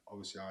 and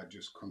obviously I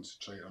just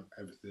concentrate on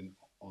everything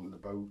on the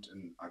boat,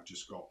 and I've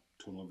just got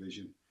tunnel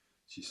vision.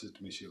 She said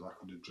to me, she was like, I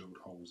could have drilled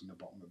holes in the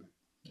bottom of it,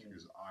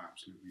 because I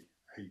absolutely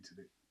hated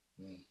it.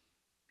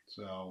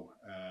 So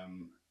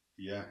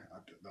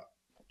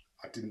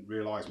I didn't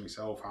realise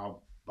myself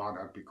how bad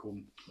I'd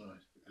become,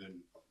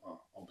 and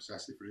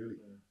obsessive, really.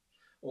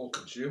 All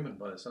consuming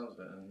by the sounds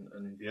of it,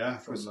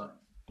 and from that.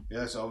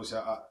 Yeah, so obviously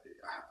I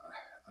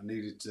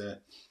needed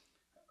to.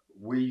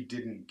 We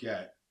didn't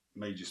get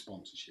major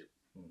sponsorship,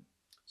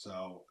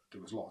 so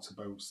there was lots of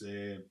boats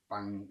there,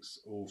 banks,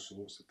 all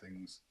sorts of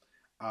things.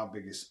 Our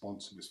biggest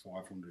sponsor was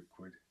 500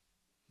 quid.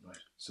 Right.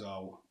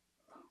 So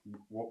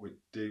what we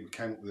did, we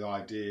came up with the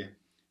idea: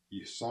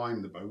 you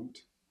sign the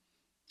boat,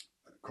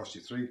 it costs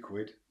you 3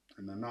 quid,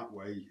 and then that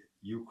way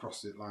you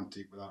cross the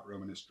Atlantic without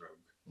rowing a stroke.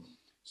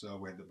 So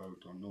we had the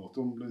boat on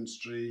Northumberland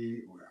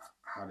Street, we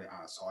had it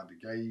outside the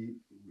gate,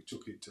 we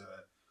took it to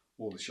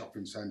all the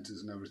shopping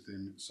centres and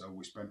everything, so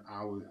we spent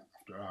hour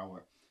after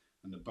hour,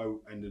 and the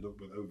boat ended up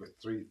with over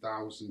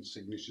 3,000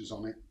 signatures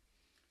on it.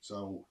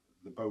 So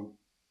the boat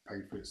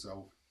paid for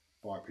itself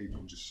by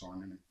people just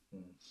signing it.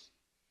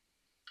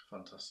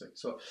 Fantastic.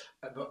 So,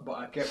 but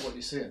I get what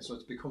you're saying. So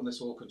it's become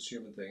this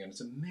all-consuming thing, and it's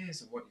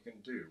amazing what you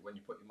can do when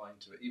you put your mind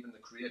to it. Even the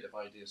creative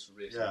ideas for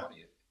raising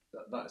money,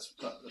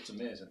 that's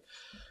amazing.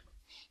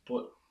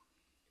 But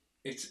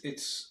it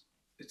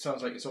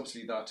sounds like it's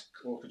obviously that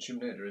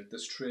all-consuming nature.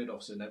 There's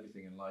trade-offs in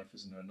everything in life,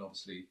 isn't there? And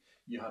obviously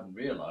you hadn't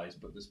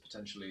realised, but there's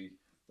potentially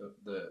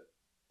the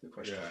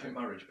question of your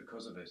marriage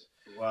because of it.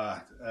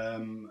 Well,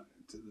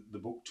 the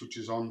book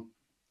touches on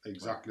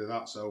exactly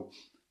that. So,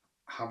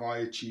 have I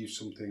achieved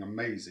something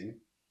amazing?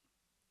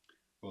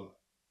 Well,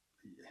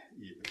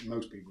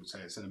 most people would say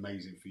it's an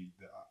amazing feat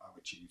that I've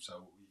achieved.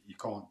 So you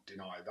can't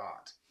deny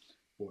that.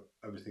 But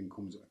everything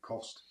comes at a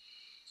cost.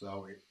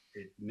 So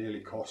it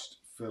nearly cost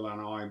Phil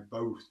and I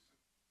both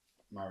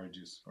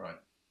marriages. Right.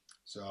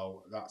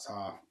 So that's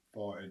how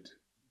far it had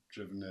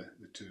driven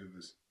the two of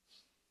us.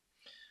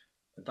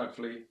 And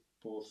thankfully,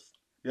 both.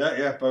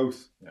 Yeah,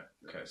 both. Yeah.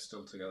 Okay,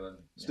 still together.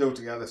 Still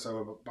together,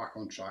 so we're back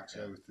on track.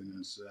 So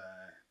everything's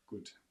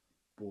good.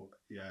 But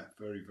yeah,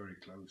 very, very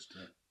close to.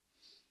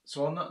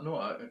 So on that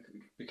note,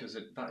 because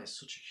that is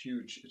such a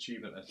huge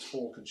achievement, and it's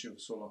all consumed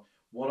for so long.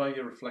 What are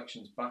your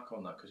reflections back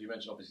on that? Because you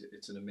mentioned obviously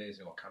it's an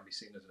amazing, or can be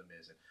seen as an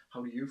amazing.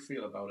 How do you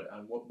feel about it,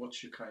 and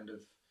what's your kind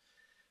of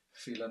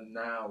feeling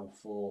now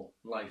for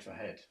life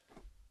ahead?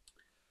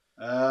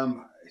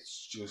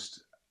 It's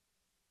just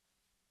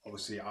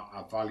obviously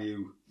I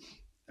value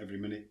every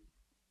minute.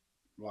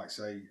 Like I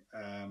say,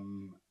 I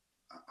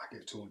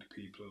get talking to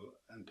people,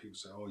 and people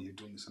say, "Oh, you've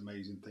done this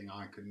amazing thing.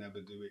 I could never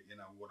do it.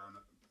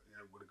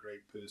 What a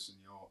great person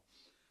you are."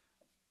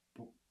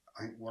 But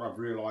I think what I've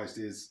realised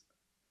is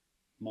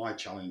my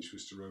challenge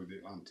was to row the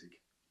Atlantic.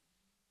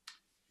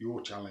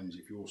 Your challenge,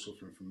 if you're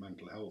suffering from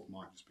mental health,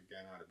 might just be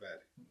getting out of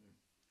bed.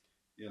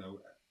 Mm-hmm.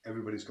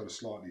 Everybody's got a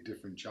slightly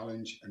different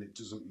challenge, and it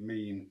doesn't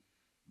mean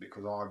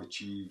because I've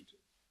achieved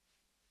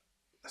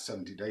a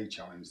 70-day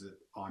challenge that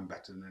I'm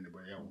better than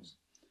anybody else.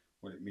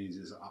 What it means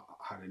is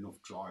I had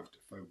enough drive to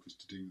focus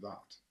to do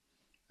that.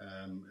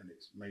 And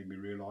it's made me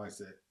realise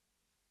that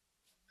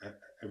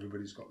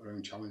everybody's got their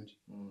own challenge,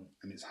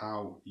 and it's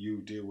how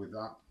you deal with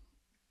that.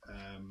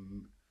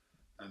 And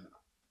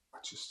I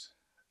just,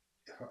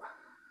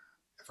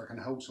 if I can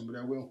help somebody,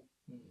 I will.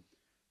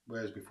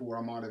 Whereas before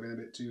I might have been a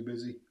bit too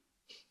busy,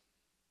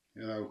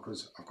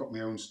 because I've got my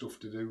own stuff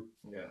to do.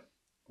 Yeah.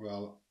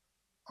 Well,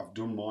 I've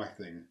done my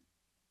thing.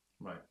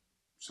 Right.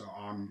 So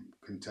I'm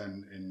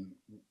content in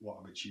what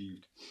I've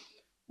achieved.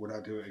 Would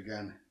I do it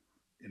again?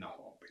 In a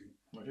heartbeat.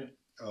 Okay.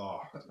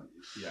 Oh,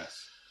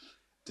 yes,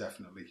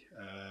 definitely.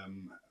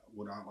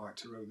 Would I like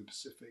to row the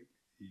Pacific?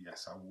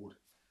 Yes, I would.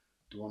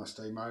 Do I want to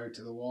stay married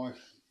to the wife?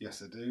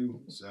 Yes, I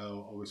do.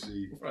 So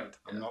obviously,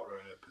 I'm not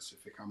rowing the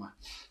Pacific, am I?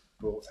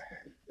 But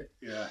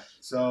yeah,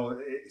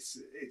 so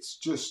it's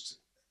just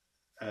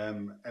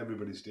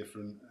everybody's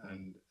different,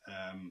 and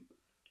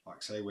like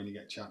I say, when you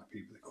get chatting to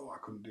people, they go, "Oh, I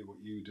couldn't do what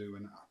you do,"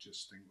 and I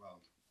just think,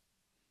 well,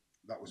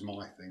 that was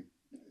my thing.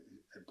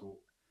 But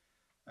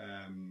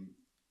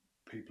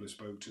people who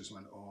spoke to us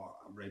went, "Oh,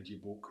 I read your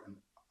book," and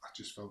I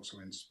just felt so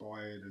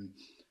inspired. And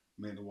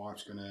me and the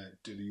wife's going to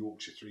do the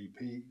Yorkshire Three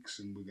Peaks,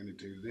 and we're going to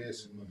do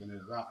this, and we're going to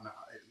do that. And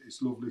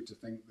it's lovely to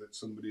think that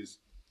somebody's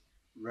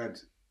read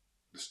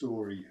the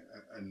story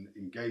and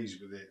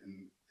engaged with it,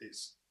 and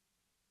it's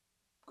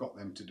got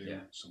them to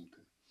do something.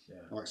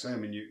 Yeah. Like I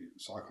say, you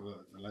cycle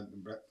the length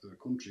and breadth of the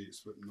country,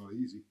 it's not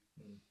easy.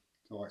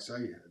 So like I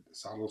say,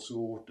 saddle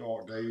sore,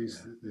 dark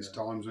days, there's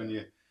times when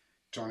you're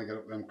trying to get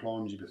up them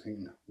climbs, you'd be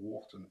thinking,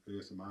 what on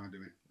earth am I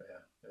doing?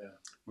 Yeah.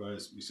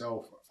 Whereas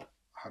myself, I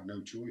had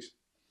no choice.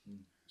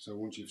 So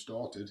once you've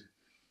started,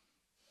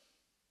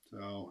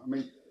 there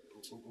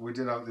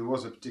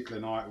was a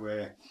particular night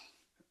where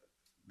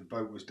the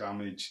boat was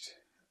damaged.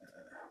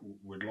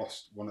 We'd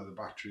lost one of the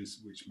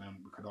batteries, which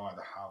meant we could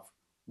either have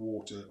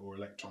water or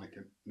electronic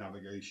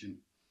navigation.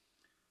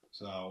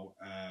 So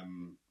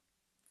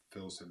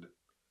Phil said,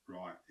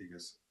 right, he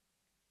goes,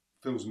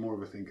 Phil's more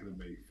of a thinker than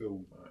me.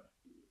 Phil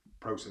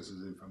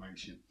processes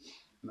information,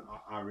 and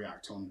I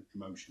react on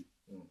emotion.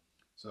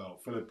 So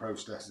Phil had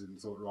processed it and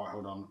thought, right,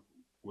 hold on,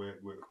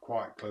 we're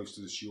quite close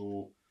to the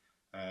shore.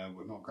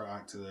 We've not got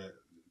out to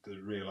the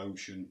real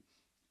ocean,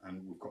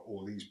 and we've got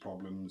all these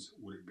problems.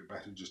 Would it be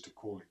better just to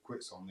call it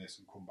quits on this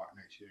and come back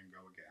next year and go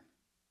again?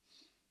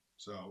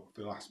 So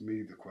Phil asked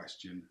me the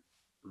question,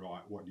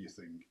 right, what do you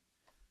think?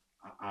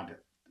 I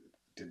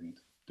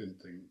didn't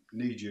think.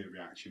 Knee-jerk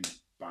reaction,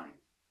 bang.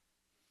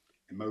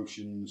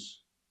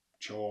 Emotions,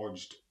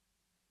 charged,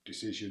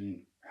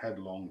 decision,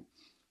 headlong.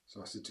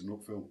 So I said to him,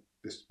 look, Phil,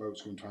 this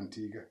boat's going to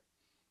Antigua.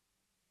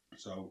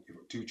 So you've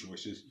got two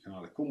choices. You can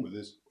either come with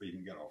us or you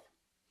can get off.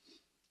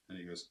 And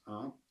he goes,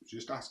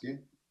 just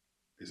asking.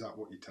 Is that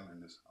what you're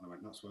telling us? And I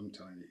went, that's what I'm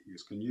telling you. He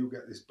goes, can you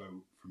get this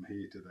boat from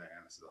here to there?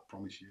 And I said, I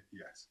promise you,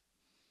 yes.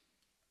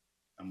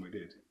 And we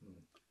did.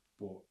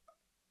 But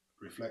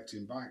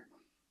reflecting back,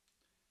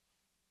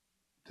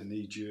 the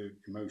knee-jerk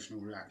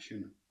emotional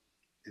reaction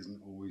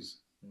isn't always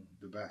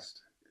the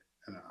best.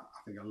 And I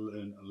think I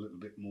learned a little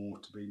bit more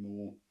to be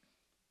more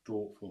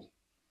thoughtful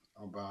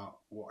about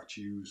what I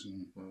choose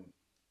and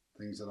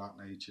things of that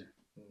nature.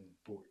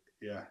 But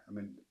yeah,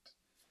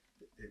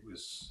 it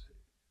was,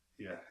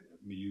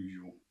 my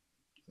usual.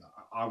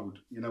 I would,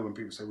 when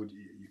people say, would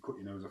you cut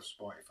your nose off,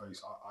 spite your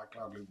face? I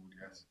gladly would,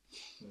 yes.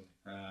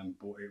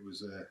 But it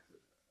was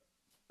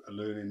a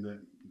learning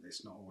that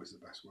it's not always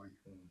the best way.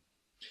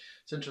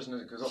 It's interesting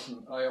because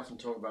I often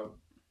talk about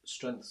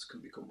strengths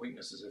can become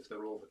weaknesses if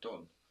they're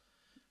overdone.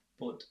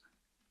 But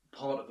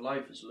part of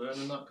life is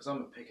learning that, because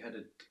I'm a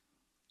pig-headed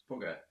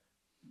bugger.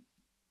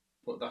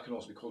 but that can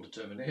also be called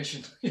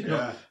determination, you know.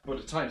 Yeah. But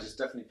at times it's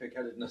definitely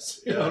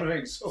pig-headedness, you know what I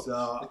mean?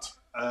 So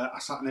I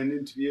sat in an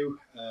interview,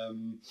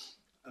 and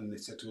they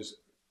said to us,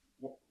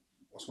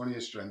 "What's one of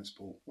your strengths,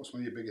 Paul? What's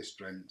one of your biggest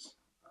strengths?"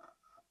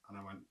 And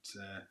I went,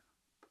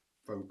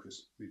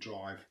 "Focus, my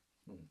drive.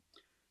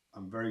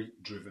 I'm very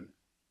driven,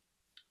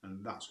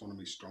 and that's one of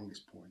my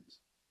strongest points."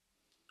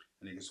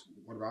 And he goes,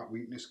 "What about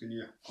weakness? Can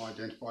you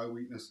identify a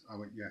weakness?" I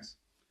went, "Yes,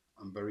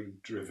 I'm very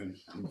driven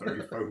and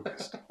very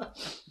focused."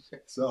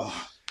 So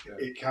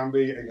it can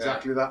be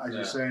exactly that, as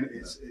you're saying.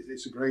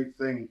 It's a great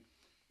thing,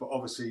 but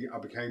obviously I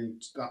became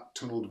that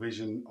tunneled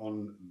vision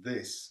on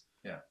this,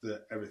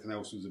 that everything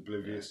else was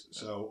oblivious.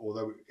 So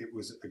although it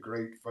was a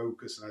great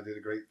focus and I did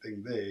a great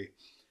thing there,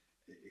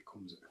 it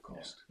comes at a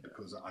cost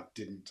because I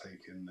didn't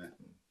take in the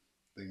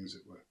things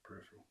that were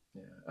peripheral.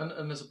 Yeah,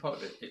 and there's a part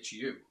of it, it's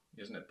you,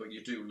 isn't it? But we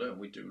do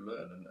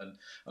learn, and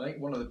I think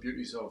one of the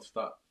beauties of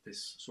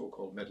this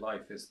so-called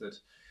midlife is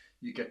that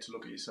you get to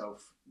look at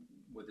yourself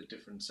with a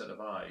different set of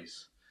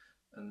eyes,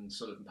 and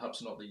sort of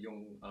perhaps not the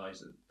young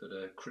eyes that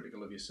are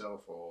critical of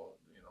yourself or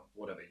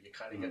whatever. You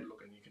kind of get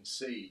looking, you can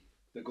see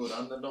the good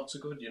and the not so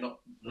good. You're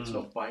not. It's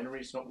not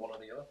binary. It's not one or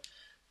the other.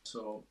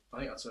 So I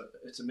think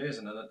it's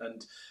amazing,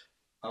 and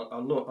I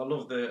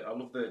love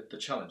the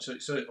challenge.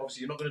 So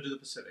obviously you're not going to do the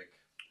Pacific.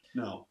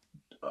 No.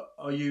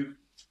 Are you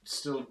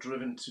still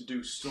driven to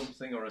do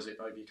something, or have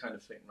you kind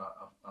of think, right,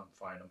 I'm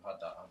fine, I've had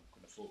that, I'm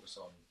going to focus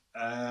on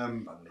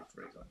family,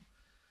 for example?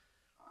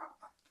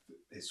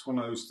 It's one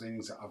of those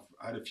things that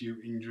I've had a few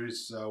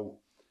injuries, so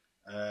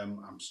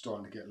I'm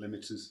starting to get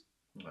limiters.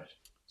 Right.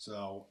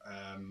 So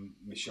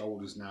my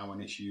shoulder's now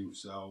an issue,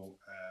 so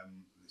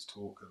there's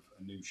talk of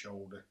a new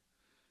shoulder.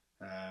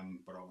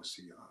 But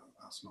obviously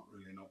that's not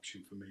really an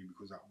option for me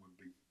because that would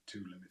be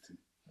too limiting.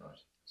 Right.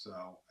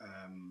 So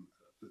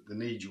the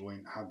knee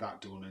joint, had that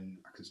done, and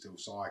I can still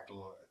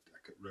cycle. I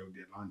could rode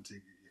the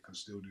Atlantic. You can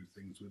still do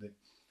things with it.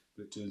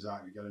 But it turns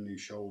out if you get a new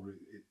shoulder,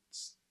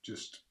 it's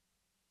just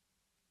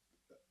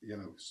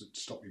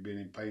stop you being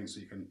in pain,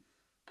 so you can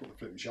put the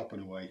flipping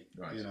shopping away.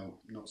 Right.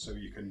 Not so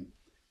you can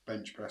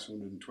bench press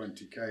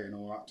 120k and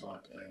all that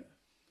type of thing.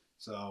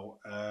 So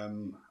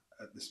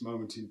at this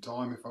moment in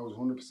time, if I was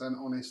 100%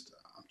 honest,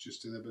 I'm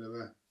just in a bit of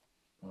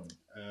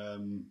a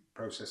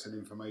processing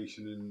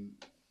information and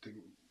think,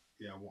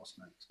 what's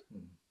next?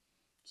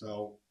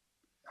 So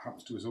it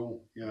happens to us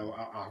all.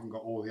 I haven't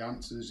got all the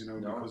answers,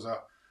 because I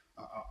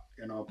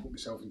put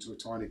myself into a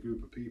tiny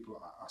group of people.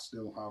 I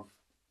still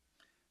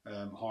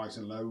have highs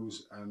and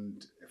lows,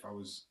 and if I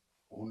was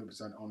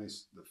 100%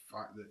 honest, the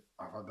fact that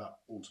I've had that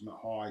ultimate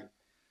high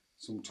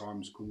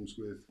sometimes comes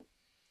with,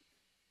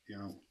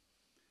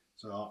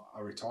 So I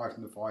retired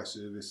from the fire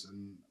service,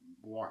 and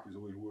my wife was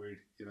always worried,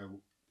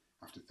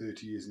 after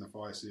 30 years in the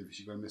fire service,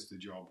 you're going to miss the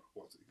job.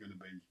 What's it going to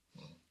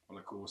be? Well,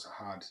 of course,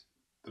 I had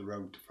the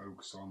road to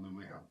focus on, and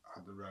we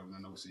had the road, and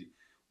then obviously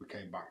we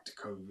came back to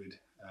COVID.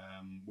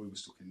 We were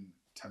stuck in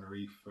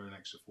Tenerife for an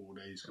extra 4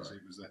 days because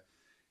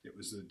it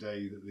was the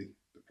day that the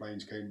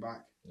planes came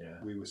back. Yeah.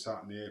 We were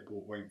sat in the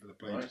airport waiting for the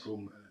plane to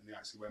come, and they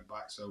actually went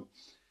back. So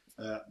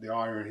the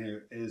irony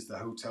here is the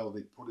hotel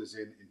they put us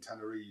in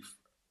Tenerife,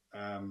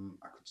 I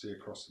could see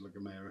across the La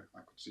Gomera. I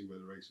could see where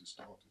the race had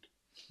started.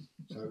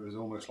 So it was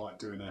almost like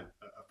doing a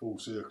full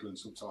circle and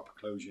some type of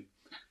closure.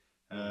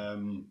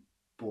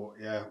 But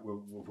yeah,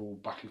 we've all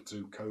battled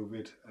through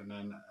COVID, and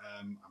then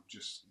I'm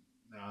just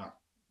now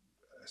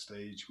at a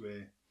stage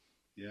where,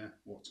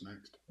 what's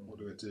next? What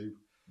do I do?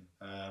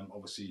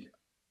 Obviously,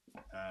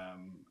 like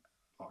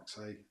I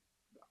say,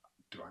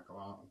 do I go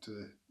out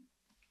into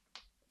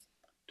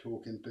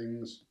talking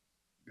things,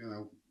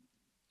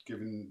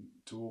 giving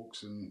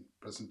talks and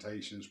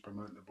presentations,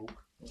 promoting the book?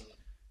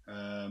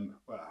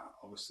 Well,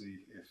 obviously,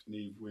 if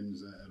Neve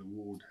wins an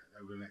award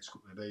over the next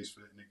couple of days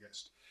for it and it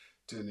gets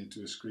turned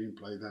into a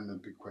screenplay, then the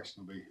big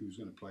question will be who's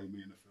going to play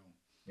me in a film.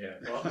 Yeah,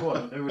 well, go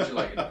on. Who would you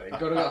like it to be? You've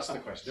got to ask the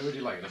question. Who would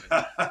you like it to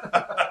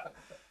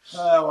be?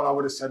 Well, I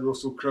would have said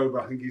Russell Crowe,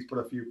 but I think he's put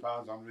a few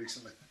pounds on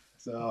recently.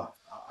 So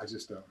I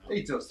just don't know.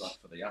 He does that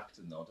for the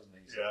acting, though, doesn't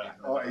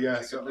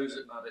he? So lose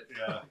it and add it.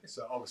 Yeah.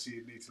 So obviously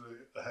you need to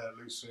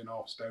lose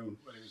 3.5 stone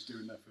when he was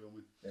doing that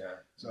filming.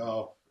 Yeah.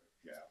 So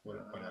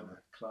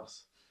whatever.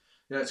 Class.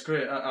 Yeah, it's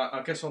great.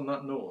 I guess on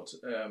that note,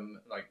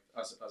 like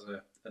as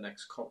an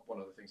ex-cop, one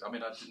of the things, I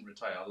mean, I didn't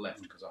retire, I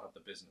left because I had the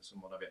business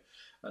and whatever.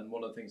 And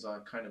one of the things I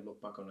kind of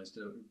look back on is,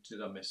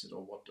 did I miss it,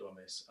 or what do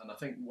I miss? And I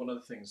think one of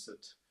the things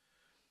that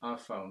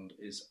I've found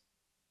is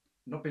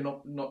not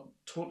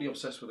totally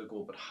obsessed with a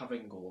goal, but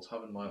having goals,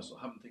 having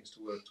milestones, having things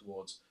to work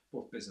towards,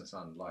 both business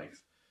and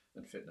life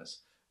and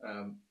fitness.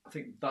 I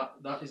think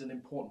that is an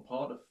important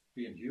part of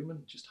being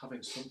human, just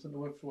having something to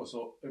work for.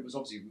 So it was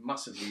obviously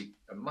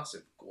a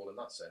massive goal in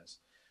that sense,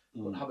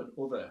 but having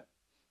other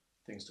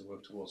things to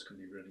work towards can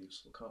be really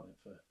useful, can't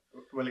it?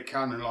 Well, it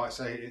can, and like I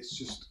say, it's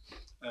just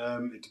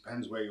it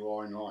depends where you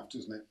are in life,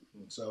 doesn't it?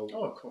 So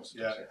of course,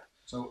 yeah.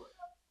 So,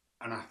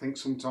 and I think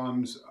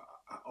sometimes,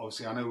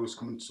 obviously, I know I was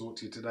coming to talk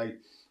to you today,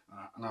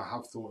 and I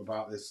have thought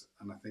about this,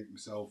 and I think to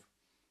myself,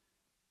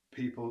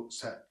 people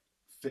set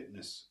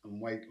fitness and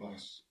weight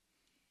loss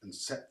and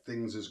set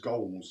things as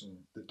goals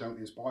that don't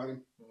inspire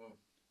them. Mm.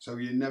 So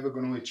you're never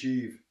going to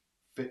achieve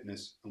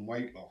fitness and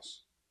weight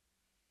loss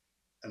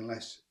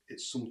unless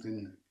it's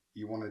something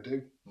you want to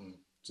do. Mm.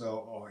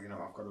 So,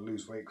 I've got to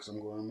lose weight because I'm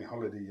going on my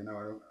holiday.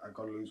 I've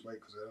got to lose weight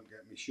because I don't get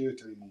my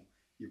shirt anymore.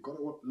 You've got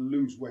to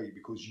lose weight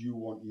because you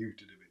want you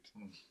to do it.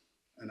 Mm.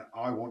 And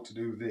I want to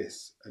do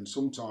this. And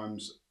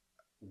sometimes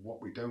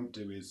what we don't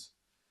do is,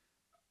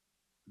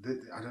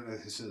 I don't know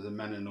if this is a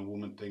man and a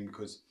woman thing,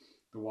 because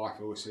the wife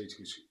always says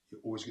to us, you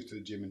always go to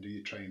the gym and do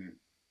your training.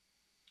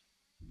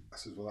 I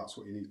says, well, that's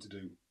what you need to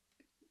do.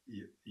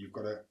 You've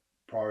got to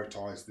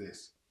prioritise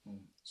this. Mm.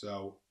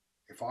 So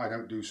if I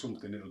don't do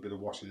something, it'll be the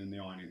washing and the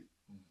ironing.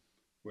 Mm.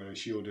 Whereas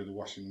she'll do the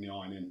washing and the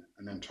ironing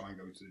and then try and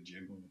go to the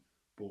gym. Mm.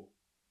 But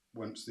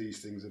once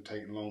these things have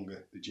taken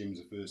longer, the gym's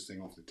the first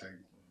thing off the table.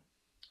 Mm.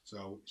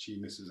 So she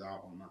misses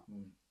out on that.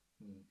 Mm.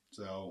 Mm.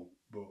 So,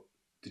 but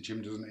the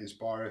gym doesn't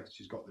inspire her.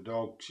 She's got the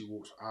dog. She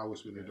walks for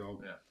hours with the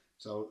dog. Yeah.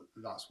 So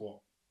that's what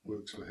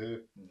works for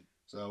her. Mm.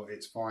 So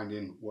it's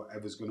finding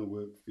whatever's going to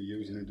work for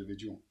you as an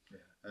individual. Yeah.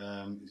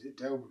 Is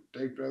it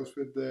Dave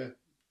Brailsford, the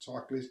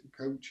cyclist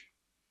coach?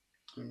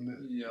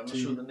 Yeah, I'm not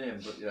sure the name,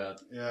 but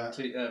yeah.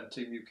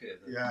 Team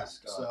UK.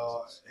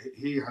 So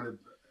he had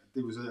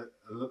there was a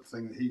little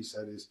thing that he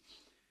said is,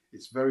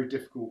 it's very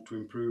difficult to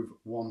improve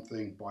one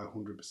thing by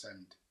 100%,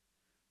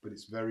 but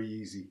it's very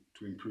easy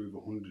to improve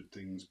 100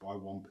 things by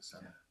 1%.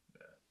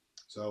 Yeah.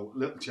 So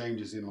little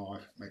changes in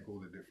life make all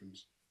the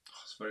difference.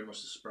 It's very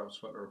much the sprout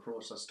sweater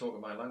approach. That's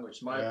talking my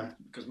language.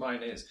 Because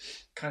mine is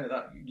kind of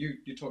that.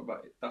 You talk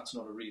about it, that's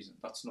not a reason.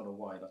 That's not a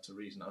why. That's a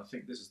reason. I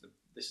think this is the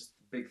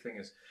big thing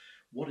is,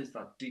 what is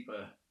that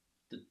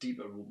the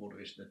deeper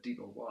motivation, the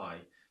deeper why?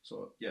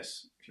 So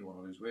yes, if you want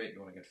to lose weight, you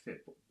want to get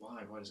fit, but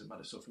why? Why does it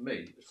matter? So for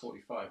me, at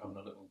 45, having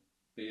a little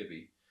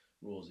baby,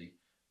 Rosie,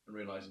 and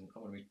realising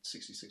I'm going to be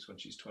 66 when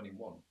she's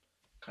 21,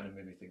 kind of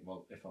made me think,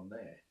 well, if I'm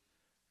there,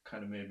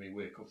 kind of made me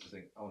wake up to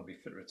think, I want to be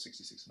fitter at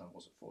 66 than I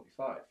was at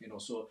 45.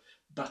 So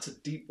that's a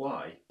deep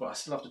why, but I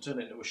still have to turn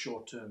it into a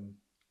short-term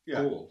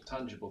goal,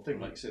 tangible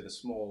thing, like you say, the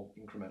small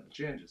incremental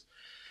changes.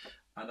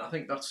 And I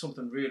think that's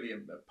something really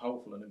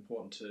powerful and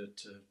important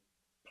to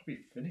probably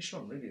finish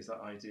on, really, is that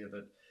idea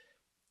that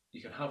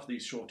you can have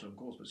these short-term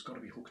goals, but it's got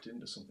to be hooked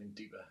into something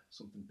deeper,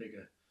 something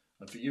bigger.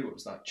 And for you, it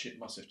was that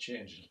massive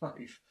change in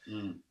life,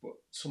 but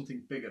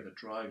something bigger that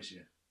drives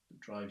you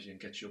and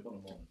gets you up on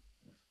a morning.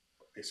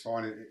 It's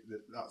finding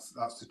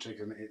that's the trick,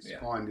 and it's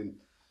finding,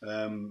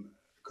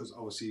 because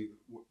obviously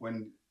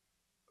when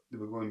they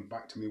were going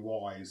back to me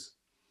whys,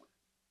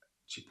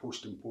 she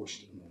pushed and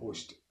pushed and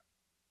pushed,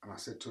 and I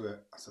said to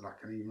her,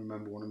 I can even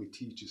remember one of my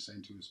teachers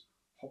saying to us,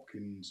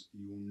 Hopkins,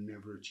 you will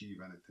never achieve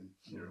anything.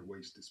 You're a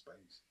waste of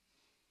space.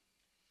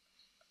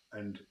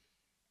 And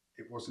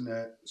it wasn't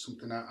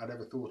something I'd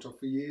ever thought of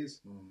for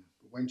years.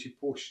 But when she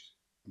pushed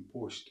and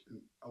pushed,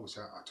 and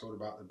obviously I told her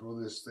about the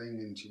brothers thing,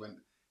 and she went,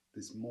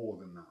 there's more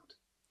than that.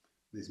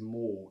 There's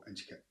more, and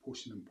she kept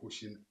pushing and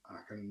pushing,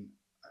 and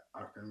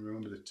I can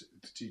remember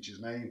the teacher's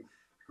name.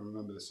 I can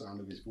remember the sound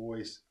of his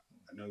voice.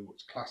 I know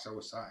what class I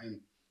was sat in.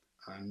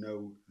 I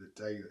know the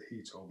day that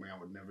he told me I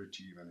would never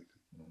achieve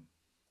anything.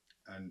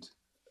 And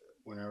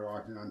when I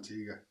arrived in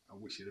Antigua, I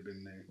wish it had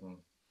been there.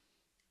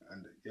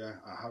 And yeah,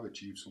 I have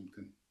achieved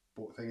something.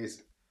 But the thing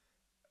is,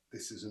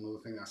 this is another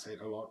thing I say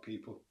to a lot of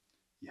people: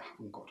 you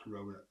haven't got to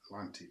row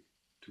Atlantic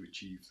to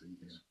achieve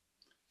things.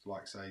 So,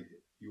 like say,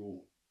 your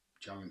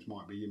challenge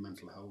might be your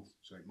mental health.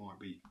 So it might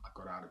be, I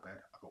got out of bed,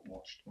 I got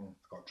washed, I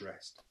got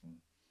dressed.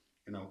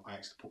 I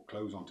actually put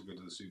clothes on to go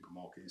to the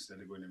supermarket instead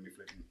of going in my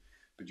flipping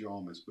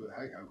pyjamas. But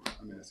hey ho,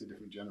 I mean, it's a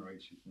different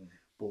generation.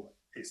 But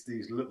it's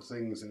these little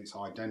things, and it's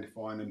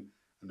identifying them.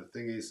 And the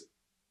thing is,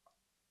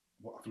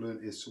 what I've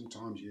learned is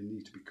sometimes you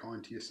need to be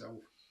kind to yourself.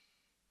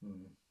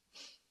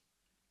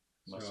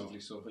 Massively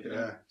so.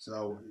 Yeah.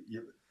 So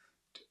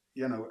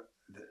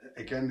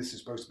again, this is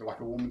supposed to be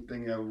like a woman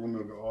thing. A woman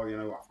will go,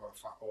 I've got a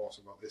fat horse,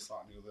 I've got this,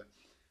 that, and the other.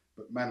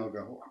 But men will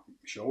go,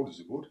 shoulders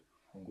are good,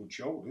 good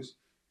shoulders.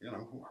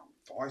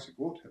 Thighs are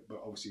good.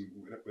 But obviously,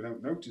 we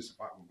don't notice the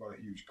fact we've got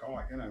a huge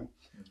kite.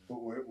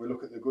 But we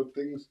look at the good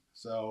things.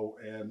 So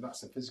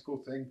that's a physical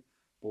thing.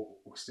 But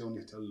we still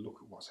need to look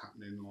at what's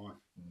happening in life.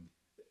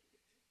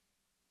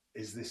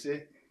 Is this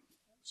it?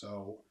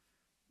 So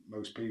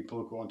most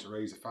people go on to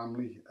raise a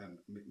family, and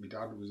my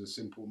dad was a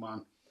simple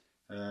man,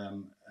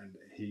 and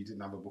he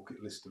didn't have a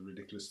bucket list of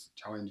ridiculous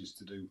challenges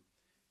to do.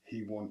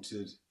 He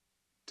wanted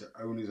to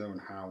own his own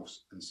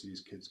house and see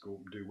his kids go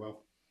up and do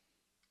well,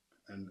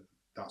 and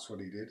that's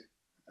what he did.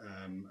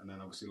 And then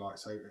obviously, like I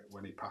say,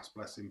 when he passed,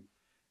 bless him,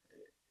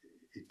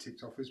 he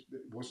ticked off it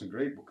wasn't a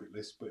great bucket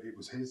list, but it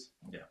was his.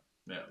 Yeah.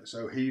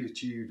 So he'd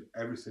achieved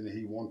everything that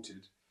he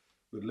wanted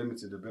with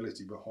limited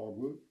ability but hard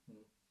work.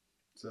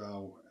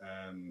 So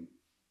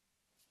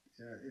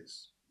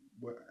it's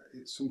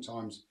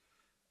sometimes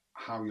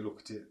how you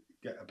look at it.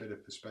 Get a bit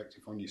of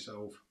perspective on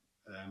yourself.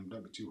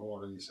 Don't be too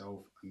hard on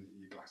yourself, and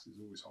your glass is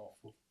always half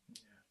full.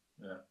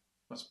 Yeah,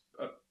 that's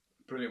a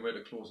brilliant way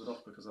to close it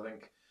off, because I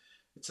think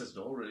it says it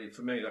all really.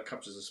 For me, that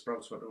captures the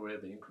sprout sweater way,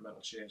 the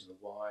incremental change, the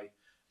why,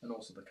 and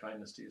also the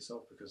kindness to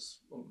yourself, because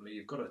ultimately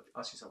you've got to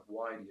ask yourself,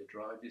 why do you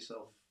drive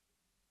yourself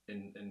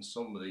in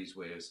some of these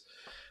ways,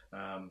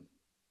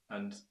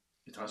 and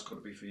it has got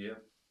to be for you.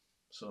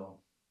 So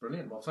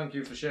brilliant. Well, thank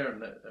you for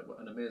sharing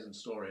an amazing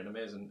story, an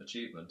amazing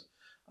achievement,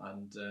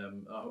 and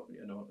I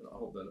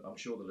hope that, I'm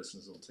sure the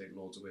listeners will take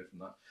loads away from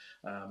that,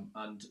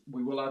 and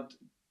we will add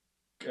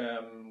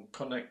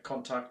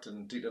contact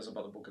and details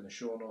about the book in the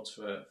show notes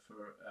for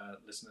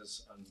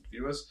listeners and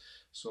viewers.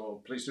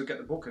 So please do get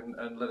the book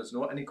and let us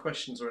know. Any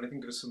questions or anything,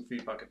 give us some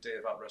feedback at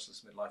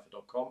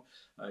dave@restlessmidlifer.com.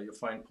 You'll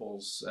find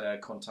Paul's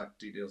contact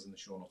details in the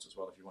show notes as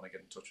well if you want to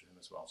get in touch with him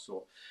as well.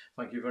 So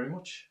thank you very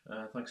much.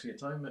 Thanks for your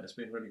time. It's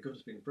been really good.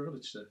 It's been a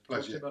privilege to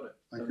talk to you about it.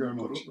 Thank you very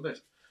much. Good luck with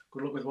it.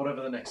 Good luck with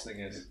whatever the next thing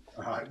is.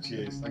 All right,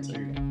 cheers. Thank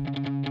you.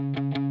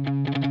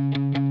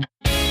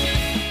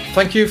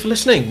 Thank you for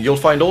listening. You'll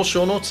find all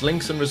show notes,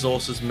 links and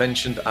resources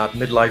mentioned at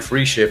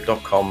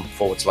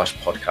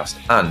midlifereshape.com/podcast.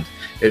 And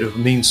it would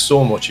mean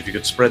so much if you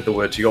could spread the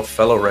word to your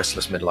fellow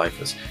restless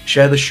midlifers.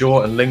 Share the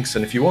show and links,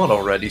 and if you aren't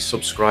already,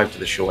 subscribe to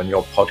the show in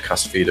your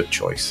podcast feed of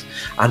choice.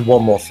 And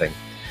one more thing.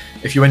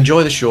 If you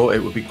enjoy the show, it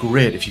would be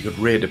great if you could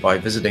rate it by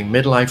visiting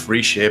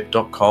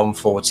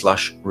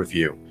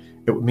midlifereshape.com/review.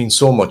 It would mean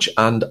so much,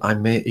 and I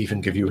may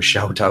even give you a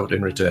shout out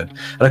in return.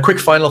 And a quick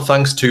final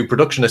thanks to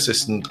production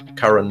assistant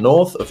Karen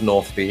North of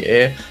North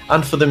VA,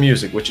 and for the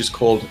music, which is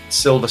called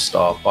Silver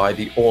Star by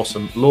the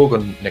awesome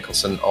Logan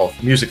Nicholson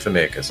of Music for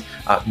Makers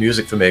at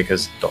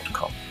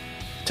musicformakers.com.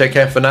 Take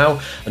care for now,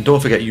 and don't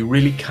forget, you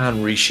really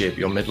can reshape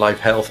your midlife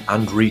health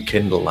and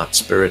rekindle that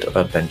spirit of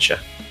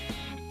adventure.